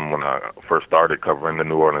cover him when I first started covering the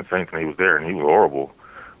New Orleans Saints, and he was there, and he was horrible.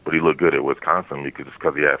 But he looked good at Wisconsin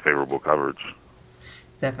because he had favorable coverage.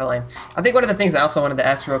 Definitely. I think one of the things I also wanted to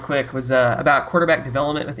ask real quick was about quarterback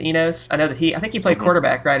development with Enos. I know that I think he played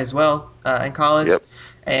quarterback, right, as well in college. Yep.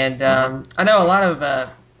 And I know a lot of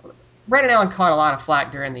Brandon Allen caught a lot of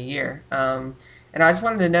flack during the year. And I just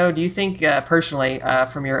wanted to know, do you think personally,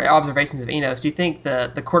 from your observations of Enos, do you think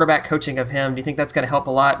the quarterback coaching of him, do you think that's going to help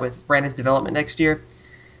a lot with Brandon's development next year?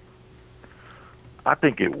 I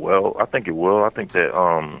think it will. I think that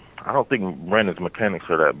I don't think Brandon's mechanics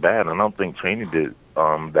are that bad, and I don't think Chaney did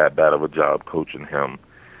that bad of a job coaching him.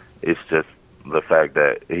 It's just the fact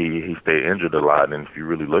that he stayed injured a lot, and if you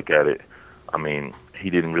really look at it, I mean,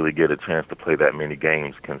 he didn't really get a chance to play that many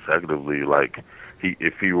games consecutively. Like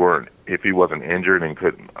if he wasn't injured and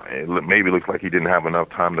it maybe looks like he didn't have enough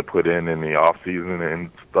time to put in the off season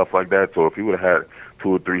and stuff like that. So if he would have had 2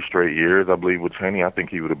 or 3 straight years, I believe with Chaney, I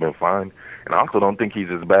think he would have been fine. And I also don't think he's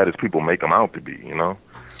as bad as people make him out to be,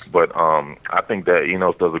 But I think that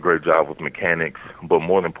Enos does a great job with mechanics, but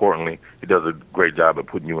more importantly, he does a great job at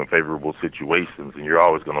putting you in favorable situations, and you're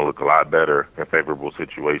always going to look a lot better in favorable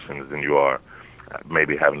situations than you are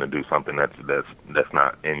maybe having to do something that's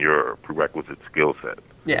not in your prerequisite skill set.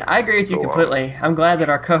 Yeah, I agree with you completely. I'm glad that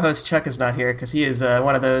our co-host Chuck is not here because he is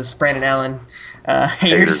one of those Brandon Allen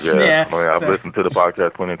haters. Yeah. I've So, listened to the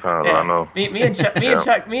podcast plenty of times. yeah. I know. Me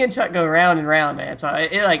and Chuck go round and round, man. So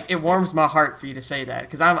it warms my heart for you to say that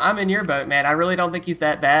because I'm in your boat, man. I really don't think he's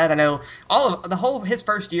that bad. I know his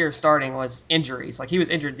first year starting was injuries. Like he was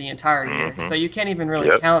injured the entire year, so you can't even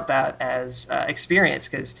really count that as experience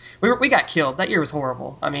because we got killed. That year was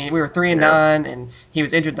horrible. I mean, we were 3-9, and he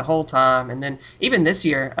was injured the whole time. And then even this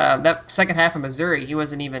year, that second half of Missouri, he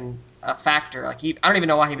wasn't even a factor. Like I don't even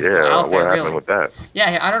know why he was still out there. What really, happened with that?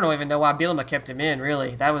 Yeah, I don't even know why Bielema kept him in.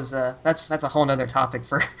 Really, that was that's a whole nother topic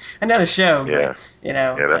for another show. Yeah, but,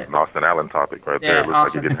 that's an Austin Allen topic right there. It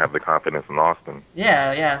looks like he didn't have the confidence in Austin.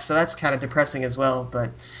 Yeah. So that's kind of depressing as well. But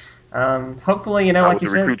hopefully, Now, like with you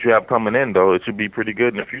the said, recruit you have coming in, though, it should be pretty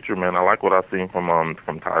good in the future, man. I like what I've seen from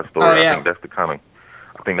Ty's story. Oh, yeah.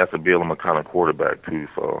 I think that's a Bielema kind of quarterback too.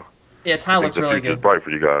 So yeah, Ty I think looks the really future's good. bright for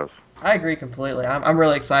you guys. I agree completely. I'm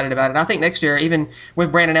really excited about it. I think next year, even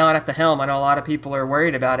with Brandon Allen at the helm, I know a lot of people are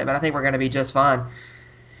worried about it, but I think we're going to be just fine.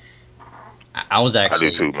 I was I do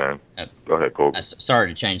actually. too, man. Go ahead, Colby. Sorry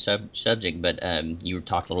to change subject, but you were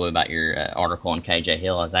talking a little bit about your article on KJ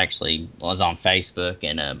Hill. I was on Facebook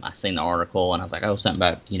and I seen the article and I was like, oh, something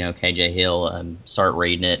about KJ Hill. Start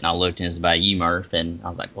reading it and I looked and it's about you, Murf, and I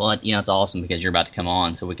was like, well, it's awesome because you're about to come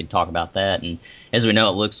on, so we can talk about that. And as we know,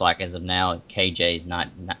 it looks like as of now, KJ's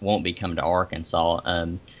won't be coming to Arkansas.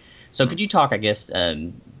 So could you talk, I guess,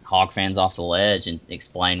 Hog fans off the ledge and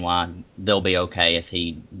explain why they'll be okay if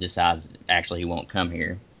he decides actually he won't come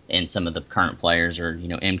here? and some of the current players or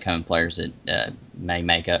incoming players that may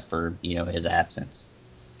make up for his absence.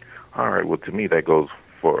 All right. Well, to me, that goes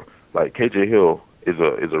for like KJ Hill is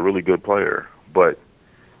a really good player, but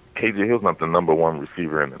KJ Hill's not the number one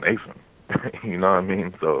receiver in the nation. You know what I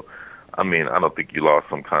mean? So, I mean, I don't think you lost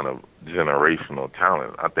some kind of generational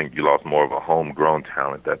talent. I think you lost more of a homegrown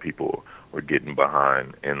talent that people were getting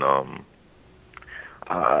behind. And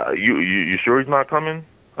you sure he's not coming?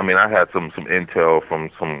 I mean, I had some intel from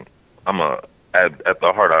some. I'm a at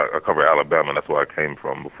the heart I cover Alabama. That's where I came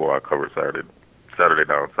from before I covered Saturday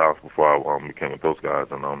down south before I became with those guys.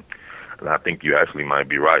 And I think you actually might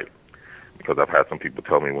be right because I've had some people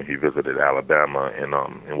tell me when he visited Alabama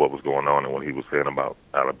and what was going on and what he was saying about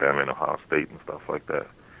Alabama and Ohio State and stuff like that.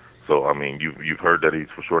 So I mean, you've heard that he's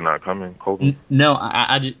for sure not coming, Colby? No,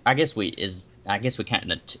 I guess we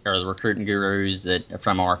kind of are the recruiting gurus that are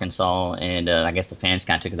from Arkansas, and I guess the fans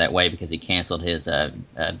kind of took it that way because he canceled his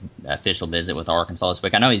official visit with Arkansas this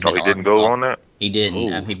week. I know he's been Oh, he to didn't Arkansas. go on that? He didn't.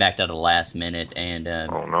 Ooh. He backed out at the last minute, and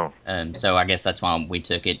Oh no. so I guess that's why we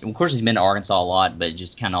took it. Of course, he's been to Arkansas a lot, but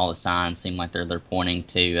just kind of all the signs seem like they're pointing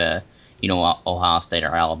to Ohio State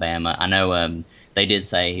or Alabama. I know they did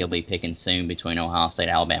say he'll be picking soon between Ohio State,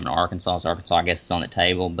 Alabama, and Arkansas. So Arkansas, I guess, is on the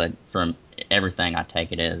table, but from everything I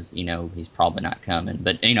take it as he's probably not coming.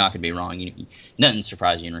 But I could be wrong. Nothing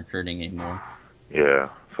surprises you in recruiting anymore. Yeah.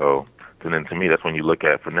 So then to me, that's when you look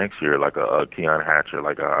at for next year, like a Keon Hatcher,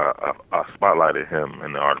 like I spotlighted him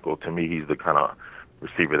in the article. To me, he's the kind of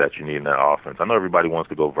receiver that you need in that offense. I know everybody wants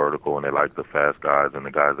to go vertical and they like the fast guys and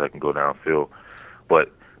the guys that can go downfield,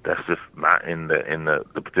 but that's just not in the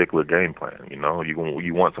particular game plan.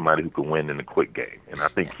 You want somebody who can win in the quick game, and I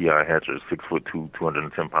think Keon Hatcher is 6'2",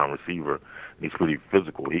 210-pound receiver. And he's pretty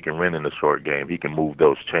physical. He can win in the short game. He can move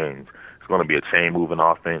those chains. It's going to be a chain moving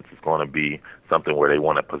offense. It's going to be something where they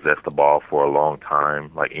want to possess the ball for a long time.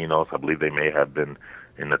 Like Enos, I believe they may have been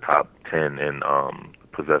in the top 10 in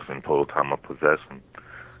possession, total time of possession.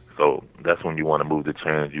 So that's when you want to move the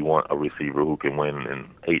chains. You want a receiver who can win in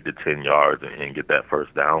 8 to 10 yards and get that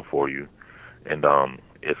first down for you. And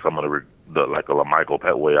it's some of the like a Michael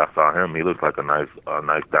Petway. I saw him. He looks like a nice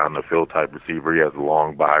down the field type receiver. He has a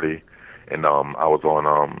long body. And I was on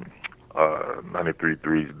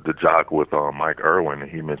 93.3's The Jock with Mike Irwin,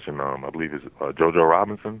 and he mentioned I believe it's JoJo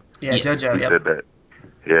Robinson. Yeah, JoJo. He Yep. said that.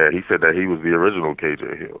 Yeah, he said that he was the original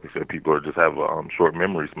KJ Hill. He said people just have short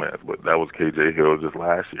memory spans, but that was KJ Hill just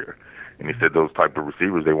last year. And he said those type of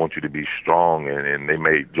receivers, they want you to be strong, and they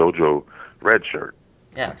made JoJo redshirt.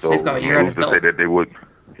 Yeah, so he's So got I a mean, year on his who's to say belt. that they would?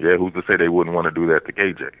 Yeah, who's to say they wouldn't want to do that to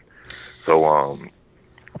KJ? So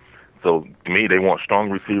so to me, they want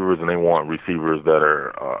strong receivers and they want receivers that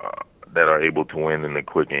are able to win in the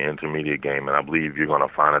quick and intermediate game. And I believe you're going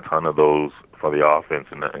to find a ton of those for the offense,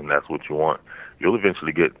 and that's what you want. You'll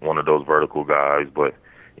eventually get one of those vertical guys, but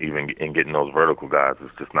even in getting those vertical guys,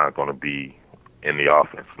 it's just not going to be in the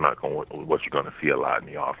offense. It's not going what you're going to see a lot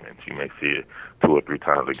in the offense. You may see it 2 or 3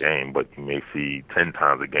 times a game, but you may see 10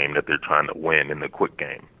 times a game that they're trying to win in the quick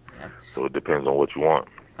game. Yeah. So it depends on what you want.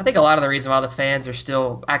 I think a lot of the reason why the fans are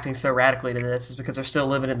still acting so radically to this is because they're still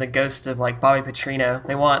living in the ghost of like Bobby Petrino.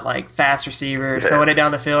 They want like fast receivers, Yeah. throwing it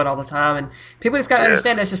down the field all the time, and people just gotta Yeah.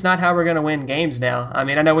 understand that's just not how we're gonna win games now. I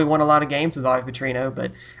mean, I know we won a lot of games with Bobby Petrino,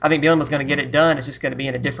 but I think Bielema's gonna get it done. It's just gonna be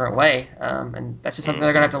in a different way, and that's just something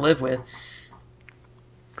they're gonna have to live with.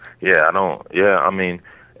 Yeah, I don't. Yeah, I mean,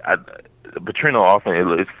 Petrino often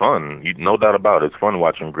it's fun. No doubt about it. It's fun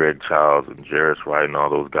watching Greg Childs and Jarris Wright and all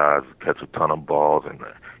those guys catch a ton of balls and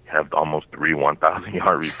have almost 3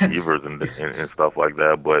 1,000-yard receivers and stuff like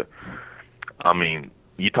that. But I mean,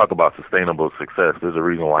 you talk about sustainable success. There's a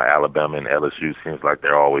reason why Alabama and LSU seems like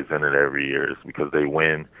they're always in it every year. It's because they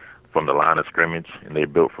win from the line of scrimmage and they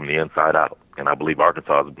built from the inside out. And I believe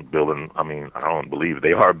Arkansas is building. I mean, I don't believe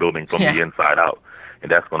they are building from Yeah. the inside out,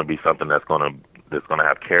 and that's going to be something that's going to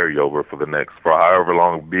have carryover for however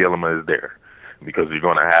long Bielema is there, because you're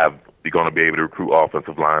going to be able to recruit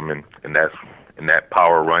offensive linemen, and that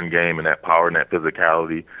power run game and that power and that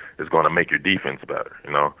physicality is going to make your defense better.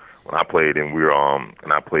 When I played and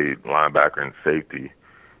I played linebacker and safety,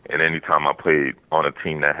 and anytime I played on a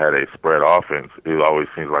team that had a spread offense, it always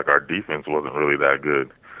seems like our defense wasn't really that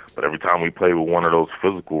good. But every time we played with one of those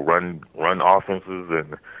physical run offenses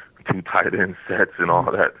and 2 tight end sets and all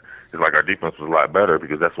that, it's like our defense was a lot better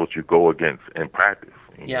because that's what you go against in practice.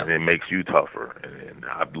 Yeah. And it makes you tougher. And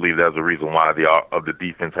I believe that's the reason why the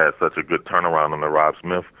defense had such a good turnaround under Rob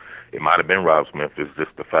Smith. It might have been Rob Smith. It's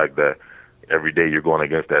just the fact that every day you're going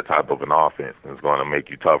against that type of an offense, and it's going to make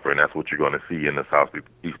you tougher, and that's what you're going to see in the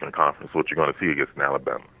Southeastern Conference, what you're going to see against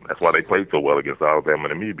Alabama. That's why they played so well against Alabama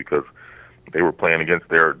to me, because they were playing against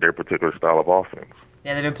their particular style of offense.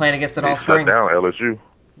 Yeah, they've been playing against it They all shut spring. down LSU.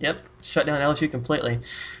 Yep, shut down LSU completely.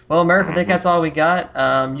 Well, Murph, I think that's all we got.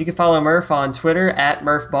 You can follow Murph on Twitter at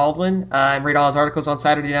Murf Baldwin and read all his articles on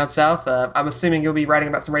Saturday Down South. I'm assuming you'll be writing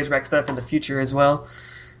about some Razorback stuff in the future as well.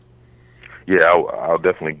 Yeah, I'll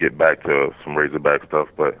definitely get back to some Razorback stuff,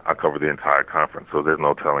 but I cover the entire conference, so there's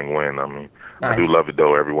no telling when. I mean, I do Nice. love it,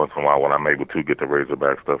 though, every once in a while when I'm able to get the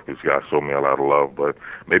Razorback stuff because you guys show me a lot of love. But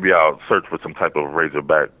maybe I'll search for some type of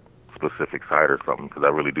Razorback-specific site or something because I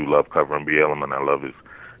really do love covering BLM, and I love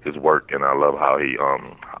his work, and I love how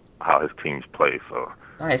his teams play. So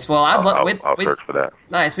Nice. Well, I'll search for that.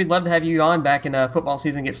 nice. We'd love to have you on back in football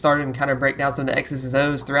season get started and kind of break down some of the X's and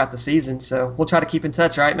O's throughout the season. So we'll try to keep in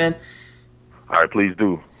touch, all right, man? All right, please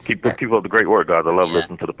do. Keep up the great work, guys. I love Yeah.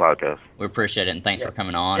 listening to the podcast. We appreciate it, and thanks for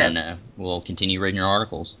coming on, Yeah. and we'll continue reading your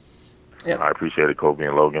articles. Yep. I appreciate it, Colby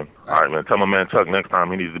and Logan. All right, man. Tell my man Chuck next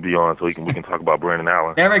time he needs to be on so we can talk about Brandon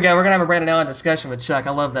Allen. There we go. We're going to have a Brandon Allen discussion with Chuck.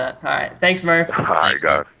 I love that. All right. Thanks, Murph. All right, Thanks,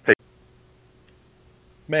 guys.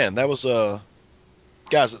 Man, that was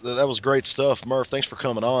guys, that was great stuff. Murph, thanks for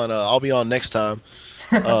coming on. I'll be on next time.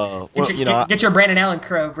 Get your Brandon Allen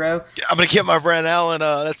crow, bro. I'm gonna get my Brandon Allen.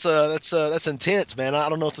 That's intense, man. I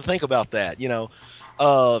don't know what to think about that.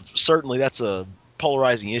 Certainly that's a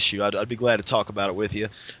polarizing issue. I'd be glad to talk about it with you.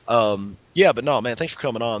 Yeah, but no, man, thanks for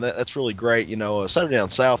coming on. That's really great. Saturday Down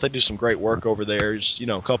South, they do some great work over there. There's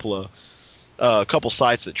a couple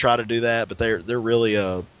sites that try to do that, but they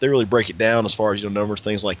really break it down as far as numbers,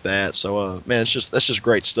 things like that. So man, that's just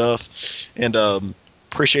great stuff, and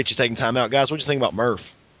appreciate you taking time out, guys. What do you think about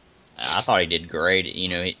Murph? I thought he did great.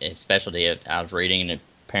 His specialty, I was reading, and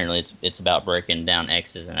apparently it's about breaking down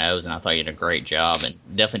X's and O's, and I thought he did a great job. And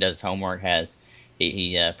definitely does his homework.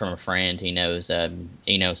 He from a friend, he knows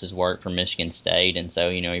Enos' work from Michigan State, and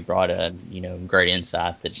so he brought a great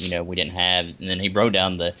insight that we didn't have. And then he broke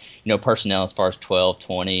down the personnel as far as 12,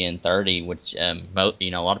 20, and 30, which a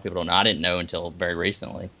lot of people don't know. I didn't know until very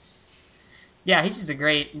recently. Yeah, he's just a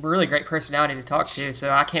really great personality to talk to.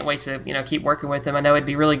 So I can't wait to keep working with him. I know it'd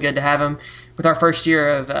be really good to have him with our first year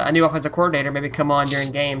of a new offensive coordinator. Maybe come on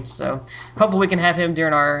during games. So hopefully we can have him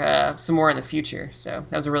during our some more in the future. So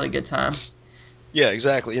that was a really good time. Yeah,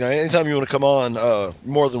 exactly. Anytime you want to come on,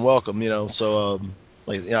 more than welcome.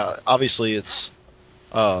 Obviously it's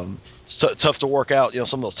tough to work out,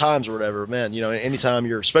 some of those times or whatever, man. Anytime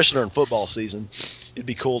especially during football season, it'd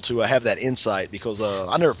be cool to have that insight because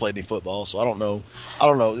I never played any football, so I don't know.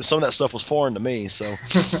 Some of that stuff was foreign to me. So,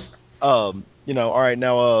 all right.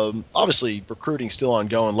 Now, obviously recruiting's still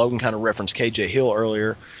ongoing. Logan kind of referenced KJ Hill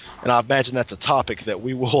earlier, and I imagine that's a topic that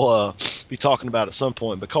we will be talking about at some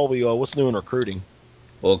point. But Colby, what's new in recruiting?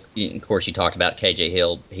 Well, of course, you talked about KJ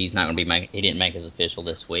Hill. He's not going to be he didn't make his official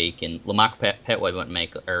this week, and Lamichael Petway wasn't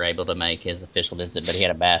able to make his official visit, but he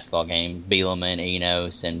had a basketball game. Bielema and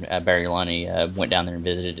Enos and Barry Lunny went down there and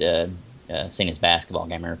visited, seen his basketball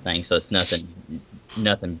game and everything. So it's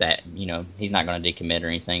nothing bad. He's not going to decommit or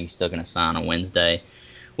anything. He's still going to sign on Wednesday.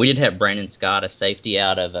 We did have Brandon Scott, a safety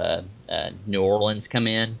out of New Orleans, come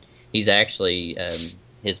in. He's actually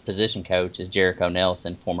his position coach is Jericho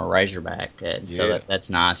Nelson, former Razorback. So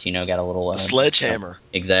that's nice. Got a little sledgehammer.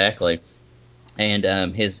 Exactly.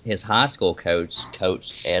 And his high school coach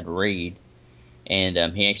coached Ed Reed, and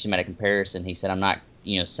he actually made a comparison. He said, "I'm not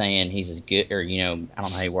saying he's as good, or I don't know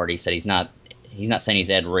how he worded. He said he's not saying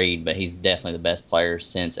he's Ed Reed, but he's definitely the best player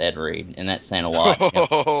since Ed Reed, and that's saying a lot.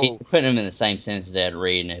 He's putting him in the same sentence as Ed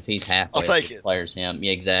Reed, and if he's halfway as good a player as him,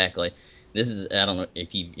 yeah, exactly. This is, I don't know if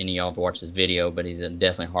any of y'all have watched this video, but he's a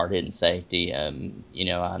definitely hard-hitting safety. I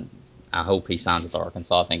hope he signs with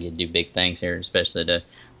Arkansas. I think he'd do big things here, especially to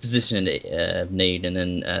position of need. And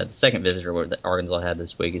then the second visitor that Arkansas had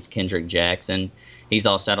this week is Kendrick Jackson. He's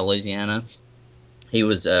also out of Louisiana. He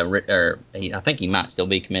was, I think he might still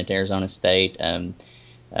be committed to Arizona State.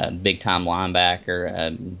 Big time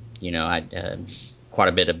linebacker. Quite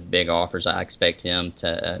a bit of big offers. I expect him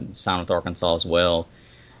to sign with Arkansas as well.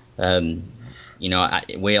 Arkansas's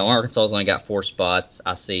only got 4 spots.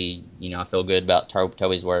 I see. I feel good about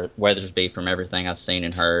Toby's Weathersby from everything I've seen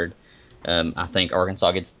and heard. I think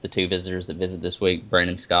Arkansas gets the 2 visitors that visit this week,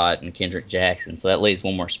 Brandon Scott and Kendrick Jackson. So that leaves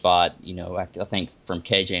one more spot. I think from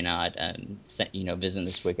KJ and I, visiting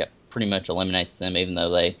this week, that pretty much eliminates them, even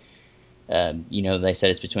though they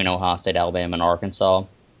said it's between Ohio State, Alabama, and Arkansas.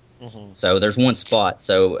 Mm-hmm. So there's one spot.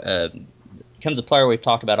 So comes a player we've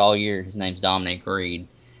talked about all year. His name's Dominic Reed.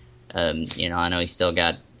 I know he's still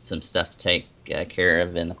got some stuff to take care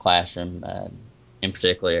of in the classroom, in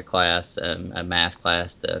particular a math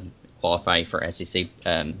class to qualify for SEC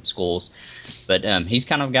schools. But he's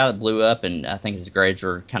kind of a guy that blew up, and I think his grades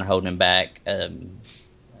were kind of holding him back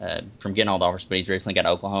from getting all the offers. But he's recently got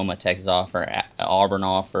an Oklahoma, Texas offer, an Auburn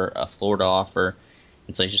offer, a Florida offer.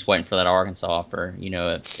 And so he's just waiting for that Arkansas offer.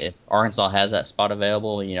 If Arkansas has that spot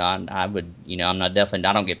available, I would, I'm not definitely,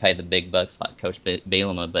 I don't get paid the big bucks like Coach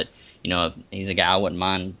Bielema, but, he's a guy I wouldn't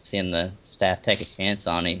mind seeing the staff take a chance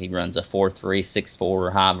on it. He runs a 4.3,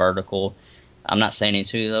 6.4 high vertical. I'm not saying he's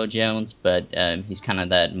Julio Jones, but he's kind of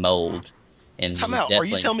that mold. And Time he's out. Are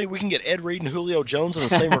you definitely. telling me we can get Ed Reed and Julio Jones in the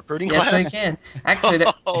same recruiting Yes, we class? can. Actually,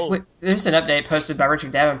 Oh. there's an update posted by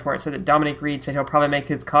Richard Davenport said that Dominic Reed said he'll probably make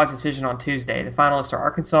his college decision on Tuesday. The finalists are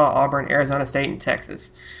Arkansas, Auburn, Arizona State, and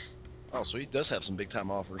Texas. Oh, so he does have some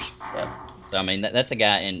big-time offers. So, I mean, that's a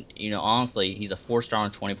guy, and, honestly, he's a 4-star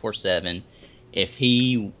on 24/7. If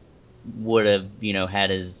he would have,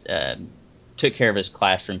 had his, took care of his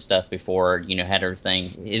classroom stuff before, had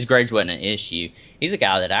everything, his grades wasn't an issue. He's a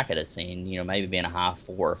guy that I could have seen, maybe being a high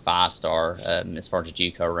 4 or 5-star as far as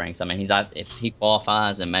JUCO ranks. I mean, if he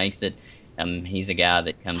qualifies and makes it, he's a guy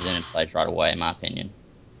that comes in and plays right away, in my opinion.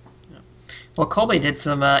 Well, Colby did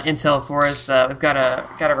some intel for us. We've got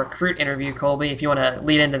a recruit interview, Colby. If you want to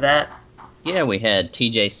lead into that. Yeah, we had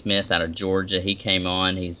T.J. Smith out of Georgia. He came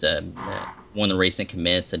on. He's one of the recent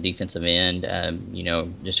commits, a defensive end.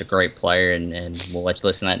 Just a great player, and we'll let you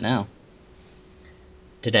listen to that now.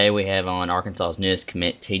 Today we have on Arkansas's newest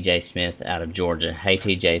commit, T.J. Smith out of Georgia. Hey,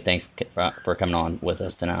 T.J., thanks for coming on with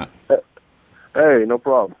us tonight. Hey, no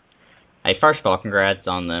problem. Hey, first of all, congrats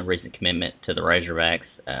on the recent commitment to the Razorbacks.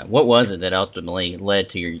 What was it that ultimately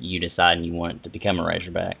led to you deciding you wanted to become a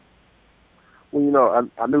Razorback? Well,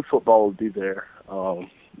 I knew football would be there. I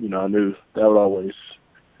knew that would always,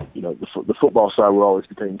 the football side would always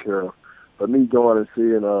be taken care of. But me going and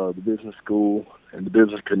seeing the business school and the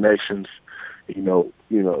business connections,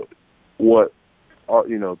 what,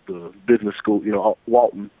 the business school,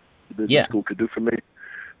 Walton, the business school could do for me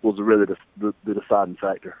was really the deciding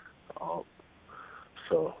factor.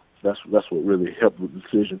 So that's what really helped with the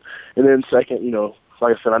decision. And then second,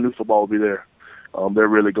 like I said, I knew football would be there. They're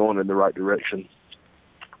really going in the right direction.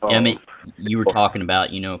 I mean, you were talking about,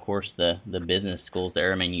 of course, the business schools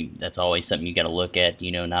there. I mean, that's always something you got to look at.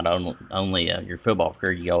 Not only your football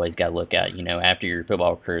career, you always got to look at. After your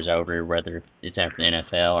football career is over, whether it's after the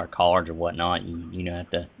NFL or college or whatnot, you have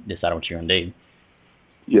to decide what you're gonna do.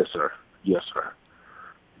 Yes, sir. Yes, sir.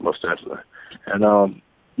 Most definitely. And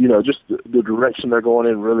just the direction they're going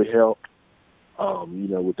in really helped.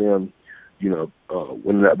 With them,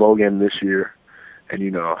 winning that bowl game this year.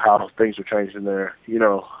 And how things are changing there.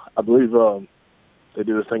 I believe they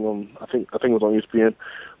did a thing on I think it was on ESPN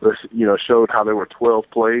where showed how there were 12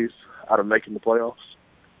 plays out of making the playoffs.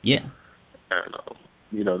 Yeah. And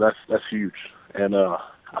that's huge. And I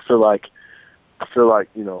feel like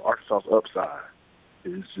Arkansas's upside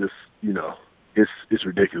is just it's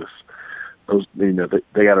ridiculous. Those they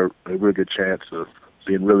got a really good chance of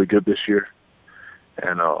being really good this year.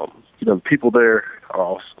 And the people there are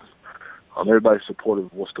awesome. Everybody's supportive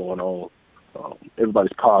of what's going on.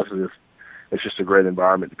 Everybody's positive. It's just a great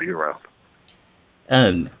environment to be around.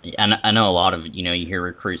 I know a lot of, you hear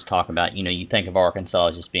recruits talk about, you think of Arkansas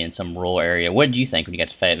as just being some rural area. What did you think when you got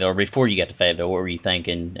to Fayetteville? Or before you got to Fayetteville, what were you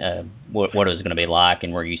thinking, what it was going to be like,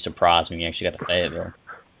 and were you surprised when you actually got to Fayetteville?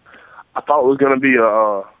 I thought it was going to be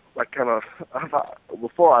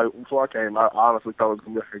before I came, I honestly thought it was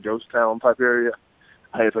going to be like a ghost town type area.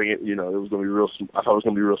 I didn't think it was going to be real. I thought it was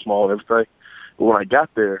going to be real small and everything. But when I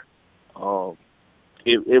got there,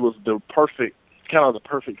 it was the perfect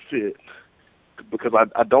fit because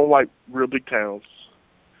I don't like real big towns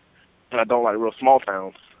and I don't like real small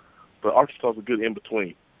towns. But Arkansas is a good in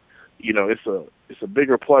between. It's a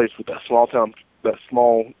bigger place with that small town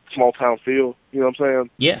feel. You know what I'm saying?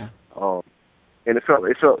 Yeah. And it felt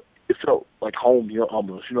like home.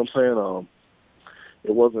 Almost. You know what I'm saying?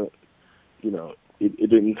 It wasn't.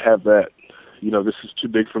 It didn't have that, this is too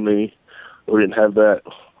big for me, or didn't have that,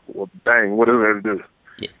 well, dang, what is there to do?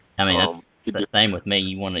 Yeah. I mean, that's the same with me.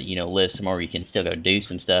 You want to, live somewhere where you can still go do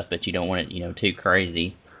some stuff, but you don't want it, too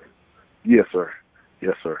crazy. Yes, sir.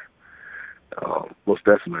 Yes, sir. Most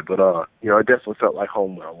definitely. But, it definitely felt like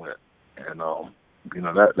home when I went. And,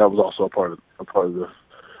 that was also a part of the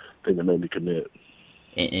thing that made me commit.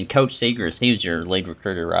 And Coach Seegers, he was your lead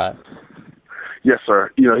recruiter, right? Yes, sir.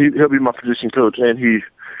 He'll be my position coach, and he's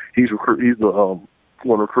the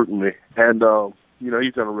one recruiting me, and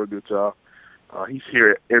he's done a real good job. He's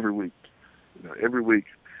here every week. Every week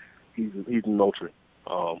he's in Moultrie.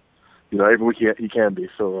 Every week he can be.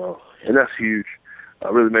 So, and that's huge.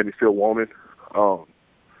 Really made me feel wanted.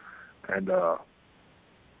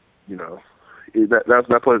 you know,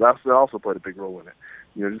 that also played a big role in it.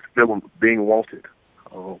 You know, just feeling being wanted,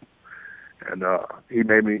 and he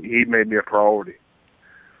made me a priority.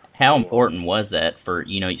 How important was that for,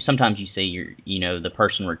 sometimes you see the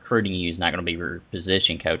person recruiting you is not going to be your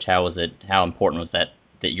position coach. How important was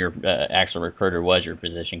that your actual recruiter was your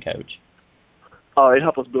position coach? It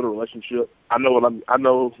helped us build a relationship. I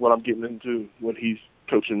know what I'm getting into when he's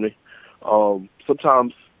coaching me.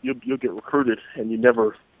 Sometimes you'll get recruited and you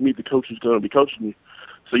never meet the coach who's going to be coaching you,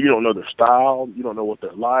 so you don't know their style, you don't know what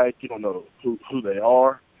they're like, you don't know who they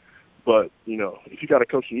are. But if you got a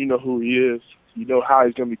coach and you know who he is, you know how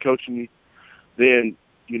he's going to be coaching you, then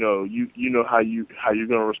you know how you're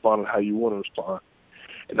going to respond and how you want to respond,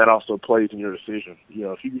 and that also plays in your decision.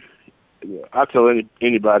 I tell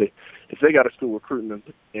anybody, if they got a school recruiting them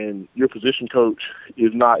and your position coach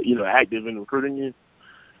is not active in recruiting you,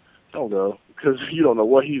 don't go, because you don't know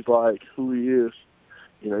what he's like, who he is.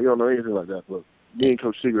 You don't know anything like that. But me and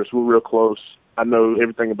Coach Segrist, we're real close. I know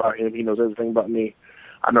everything about him. He knows everything about me.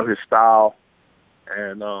 I know his style,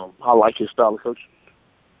 and I like his style of coaching.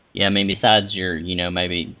 Yeah, I mean, besides your,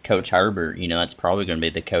 maybe Coach Herbert, that's probably going to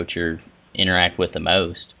be the coach you interact with the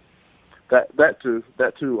most. That too.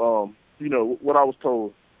 What I was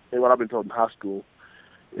told and what I've been told in high school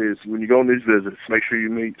is when you go on these visits, make sure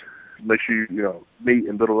you meet and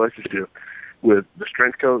build a relationship with the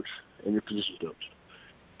strength coach and your position coach,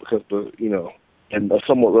 because and a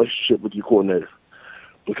somewhat relationship with your coordinator,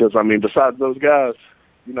 because besides those guys,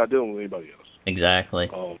 you're not dealing with anybody else. Exactly.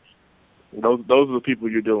 Those are the people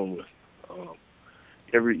you're dealing with.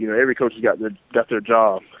 Every coach has got their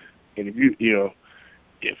job, and if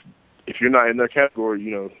you're not in their category,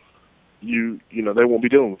 they won't be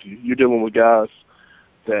dealing with you. You're dealing with guys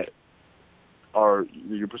that are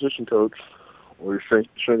either your position coach or your strength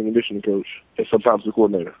and conditioning coach, and sometimes the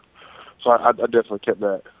coordinator. So I definitely kept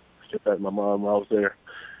that in my mind when I was there.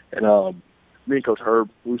 And me and Coach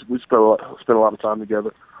Herb, we spent a lot of time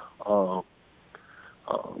together. Got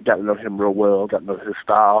to know him real well, got to know his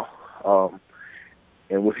style.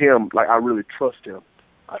 And with him, I really trust him.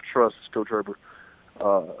 I trust Coach Herbert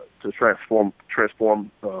to transform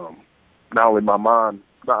not only my mind,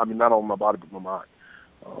 not only my body, but my mind.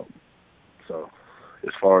 So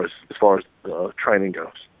as far as training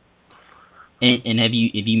goes. And have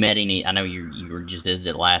you met any? I know you were just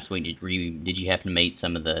visited last week. Did you happen to meet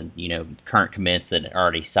some of the current commits that are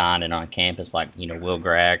already signed and on campus, like Will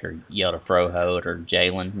Gragg or Yelda Froholt or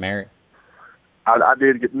Jalen Merritt? I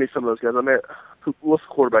did get to meet some of those guys. I met what's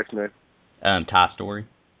the quarterback's name? Ty Story.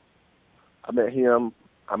 I met him.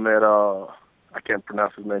 I met I can't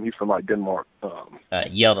pronounce his name. He's from Denmark.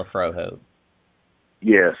 Yelda Froholt.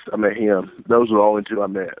 Yes, I met him. Those were the only two I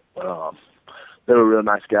met. They were real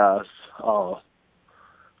nice guys.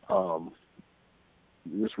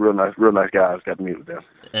 Just real nice guys. Got to meet with them.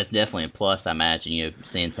 That's definitely a plus, I imagine.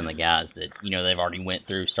 Seeing some of the guys that they've already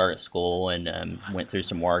started school and went through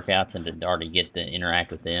some workouts, and to already get to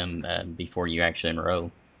interact with them before you actually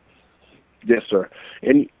enroll. Yes, sir.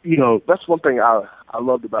 And that's one thing I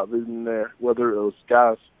loved about visiting there. Whether it was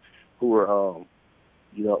guys who were early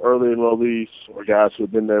enrollees or guys who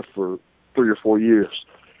had been there for 3 or 4 years,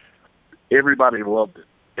 everybody loved it.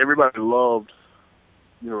 Everybody loved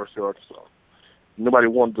University of Arkansas. Nobody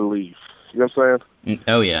wanted to leave. You know what I'm saying?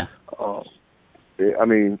 Oh, yeah. I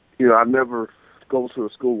never go to a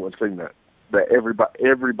school and sing that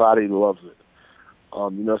everybody loves it.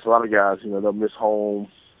 It's a lot of guys, they'll miss home,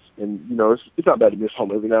 and it's not bad to miss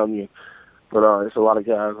home every now and then, but it's a lot of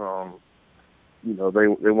guys,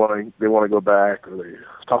 they want to go back, or they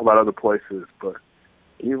talk about other places, but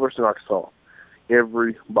University of Arkansas,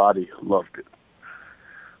 everybody loved it.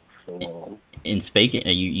 So, and speaking,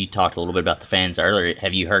 you talked a little bit about the fans earlier.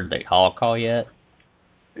 Have you heard the hall call yet?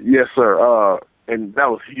 Yes, sir. And that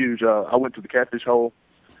was huge. I went to the Catfish Hole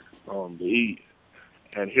to eat,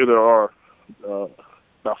 and here there are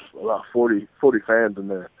about 40 fans in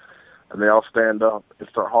there, and they all stand up and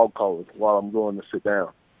start hog calling while I'm going to sit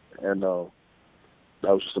down, and that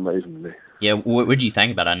was just amazing to me. Yeah, what did you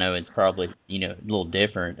think about it? I know it's probably a little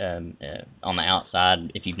different on the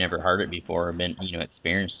outside if you've never heard it before or been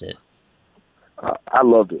experienced it. I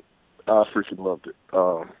loved it. I freaking loved it.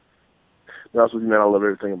 To be honest with you, man, I love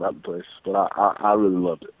everything about the place, but I really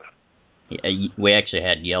loved it. Yeah, we actually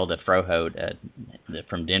had Yelda Froholt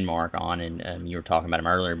from Denmark on, and you were talking about him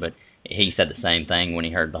earlier, but he said the same thing when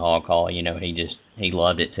he heard the hall call. He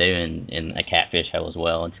loved it too, and a Catfish Hole as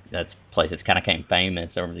well. That's a place that's kind of became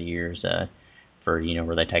famous over the years for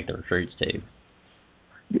where they take the recruits to.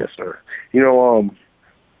 Yes, sir.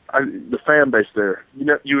 The fan base there,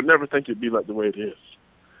 you would never think it'd be like the way it is,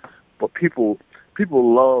 but people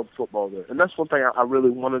people love football there, and that's one thing I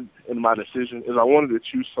really wanted in my decision is I wanted to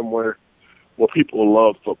choose somewhere where people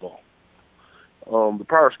love football. The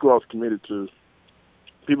prior school I was committed to,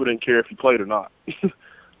 people didn't care if you played or not.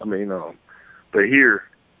 I mean, but here,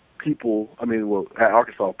 at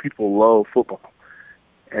Arkansas, people love football,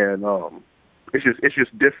 and it's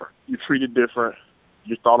just different. You're treated different.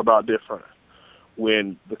 You're thought about different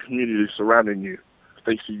when the community surrounding you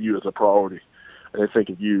thinks of you as a priority, and they think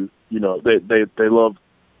of you. They love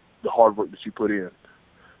the hard work that you put in.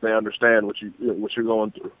 They understand what you're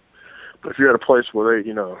going through. But if you're at a place where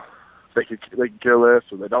they can care less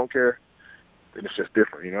or they don't care, then it's just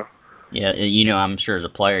different, Yeah, I'm sure as a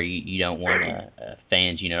player you don't want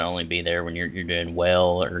fans, to only be there when you're doing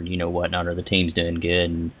well or whatnot, or the team's doing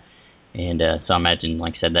good, and so I imagine,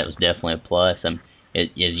 like I said, that was definitely a plus. As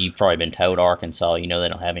you've probably been told, Arkansas, they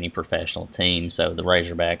don't have any professional teams, so the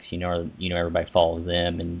Razorbacks, everybody follows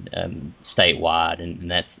them and statewide, and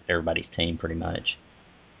that's everybody's team pretty much.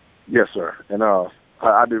 Yes, sir, and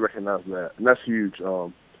I do recognize that, and that's huge.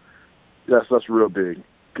 That's real big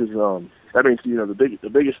because that means the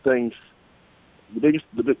biggest things,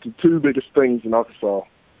 the two biggest things in Arkansas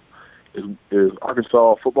is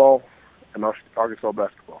Arkansas football and Arkansas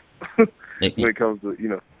basketball. When it comes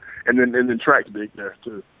to and then track's big there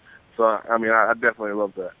too. So I definitely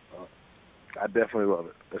love that. I definitely love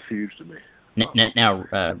it. That's huge to me. Now,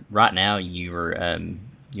 right now you're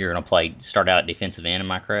gonna start out at defensive end.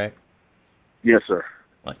 Am I correct? Yes, sir.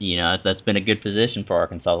 Well, that's been a good position for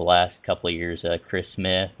Arkansas the last couple of years. Chris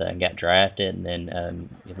Smith got drafted, and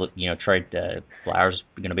then Trey Flowers is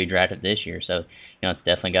going to be drafted this year. So it's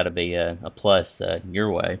definitely got to be a plus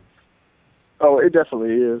your way. Oh, it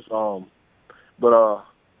definitely is. But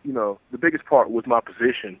the biggest part with my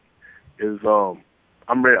position is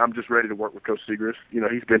I'm just ready to work with Coach Segrist.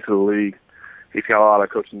 He's been to the league. He's got a lot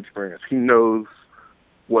of coaching experience. He knows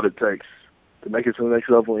what it takes to make it to the next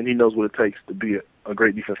level, and he knows what it takes to be a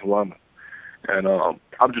great defensive lineman. And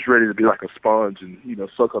I'm just ready to be like a sponge and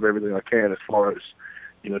soak up everything I can as far as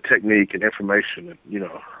technique and information and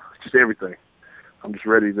just everything. I'm just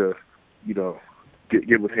ready to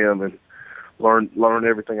get with him and learn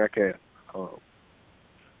everything I can,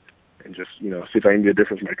 and just see if I can be a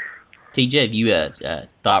difference maker. TJ, have you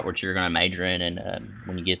thought what you're going to major in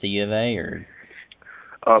when you get to U of A, or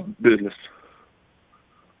business?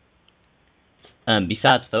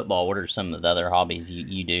 Besides football, what are some of the other hobbies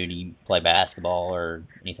you do? Do you play basketball or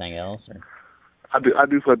anything else? Or? I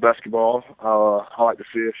do play basketball. I like to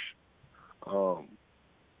fish. I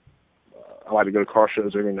like to go to car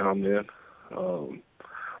shows every now and then. I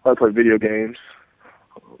like to play video games.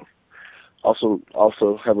 Also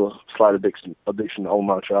have a slight addiction to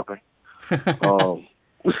online shopping. I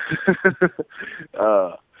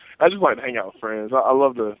just like to hang out with friends. I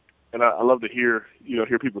love to hear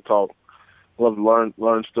people talk. I love to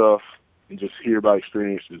learn stuff and just hear about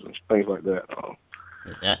experiences and things like that.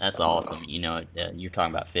 That's awesome. You're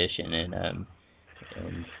talking about fishing and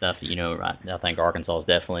stuff. I think Arkansas is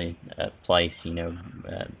definitely a place you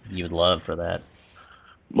would love for that.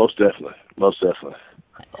 Most definitely.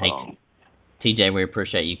 Hey, TJ, we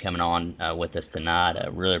appreciate you coming on with us tonight.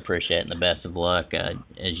 Really appreciate it, and the best of luck as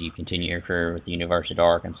you continue your career with the University of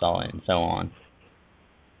Arkansas and so on.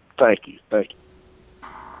 Thank you.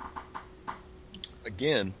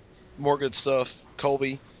 Again, more good stuff.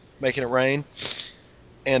 Colby, making it rain.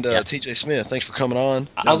 And TJ Smith, thanks for coming on.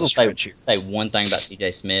 I was going to say one thing about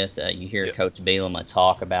TJ Smith. You hear Coach Bielema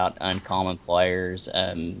talk about uncommon players,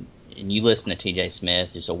 and you listen to TJ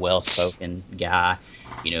Smith, just a well-spoken guy.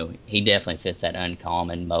 He definitely fits that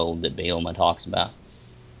uncommon mold that Bielema talks about.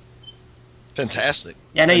 Fantastic.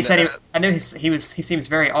 Yeah, I know you said he seems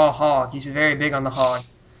very all hog. He's very big on the hog.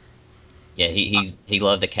 Yeah, he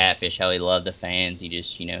loved the catfish, how he loved the fans. He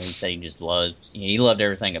just, he said he just loved, he loved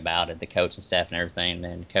everything about it, the coaching staff and everything.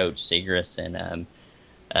 And Coach Segrist and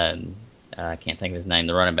I can't think of his name,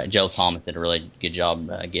 the running back, Joe Thomas, did a really good job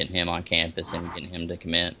getting him on campus and getting him to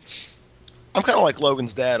commit. I'm kind of like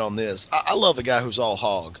Logan's dad on this. I love a guy who's all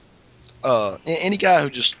hog. Any guy who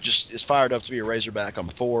just is fired up to be a Razorback, I'm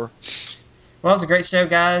for. Well, it was a great show,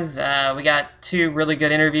 guys. We got 2 really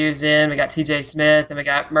good interviews in. We got TJ Smith and we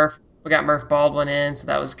got Murf Baldwin in, so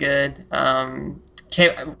that was good. Can't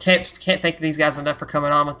thank these guys enough for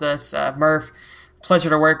coming on with us. Murf, pleasure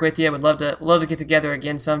to work with you. Would love to get together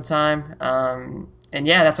again sometime. And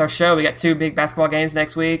yeah, that's our show. We got 2 big basketball games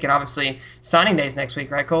next week, and obviously signing days next week,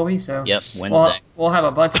 right, Colby? So yep, Wednesday. We'll have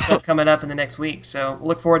a bunch of stuff coming up in the next week. So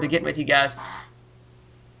look forward to getting with you guys.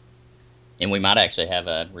 And we might actually have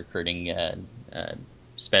a recruiting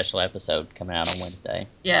special episode coming out on Wednesday.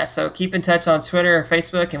 Yeah, so keep in touch on Twitter or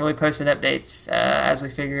Facebook, and we'll be posting updates as we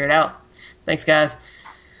figure it out. Thanks, guys.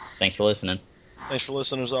 Thanks for listening. Thanks for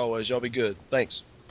listening as always. Y'all be good. Thanks.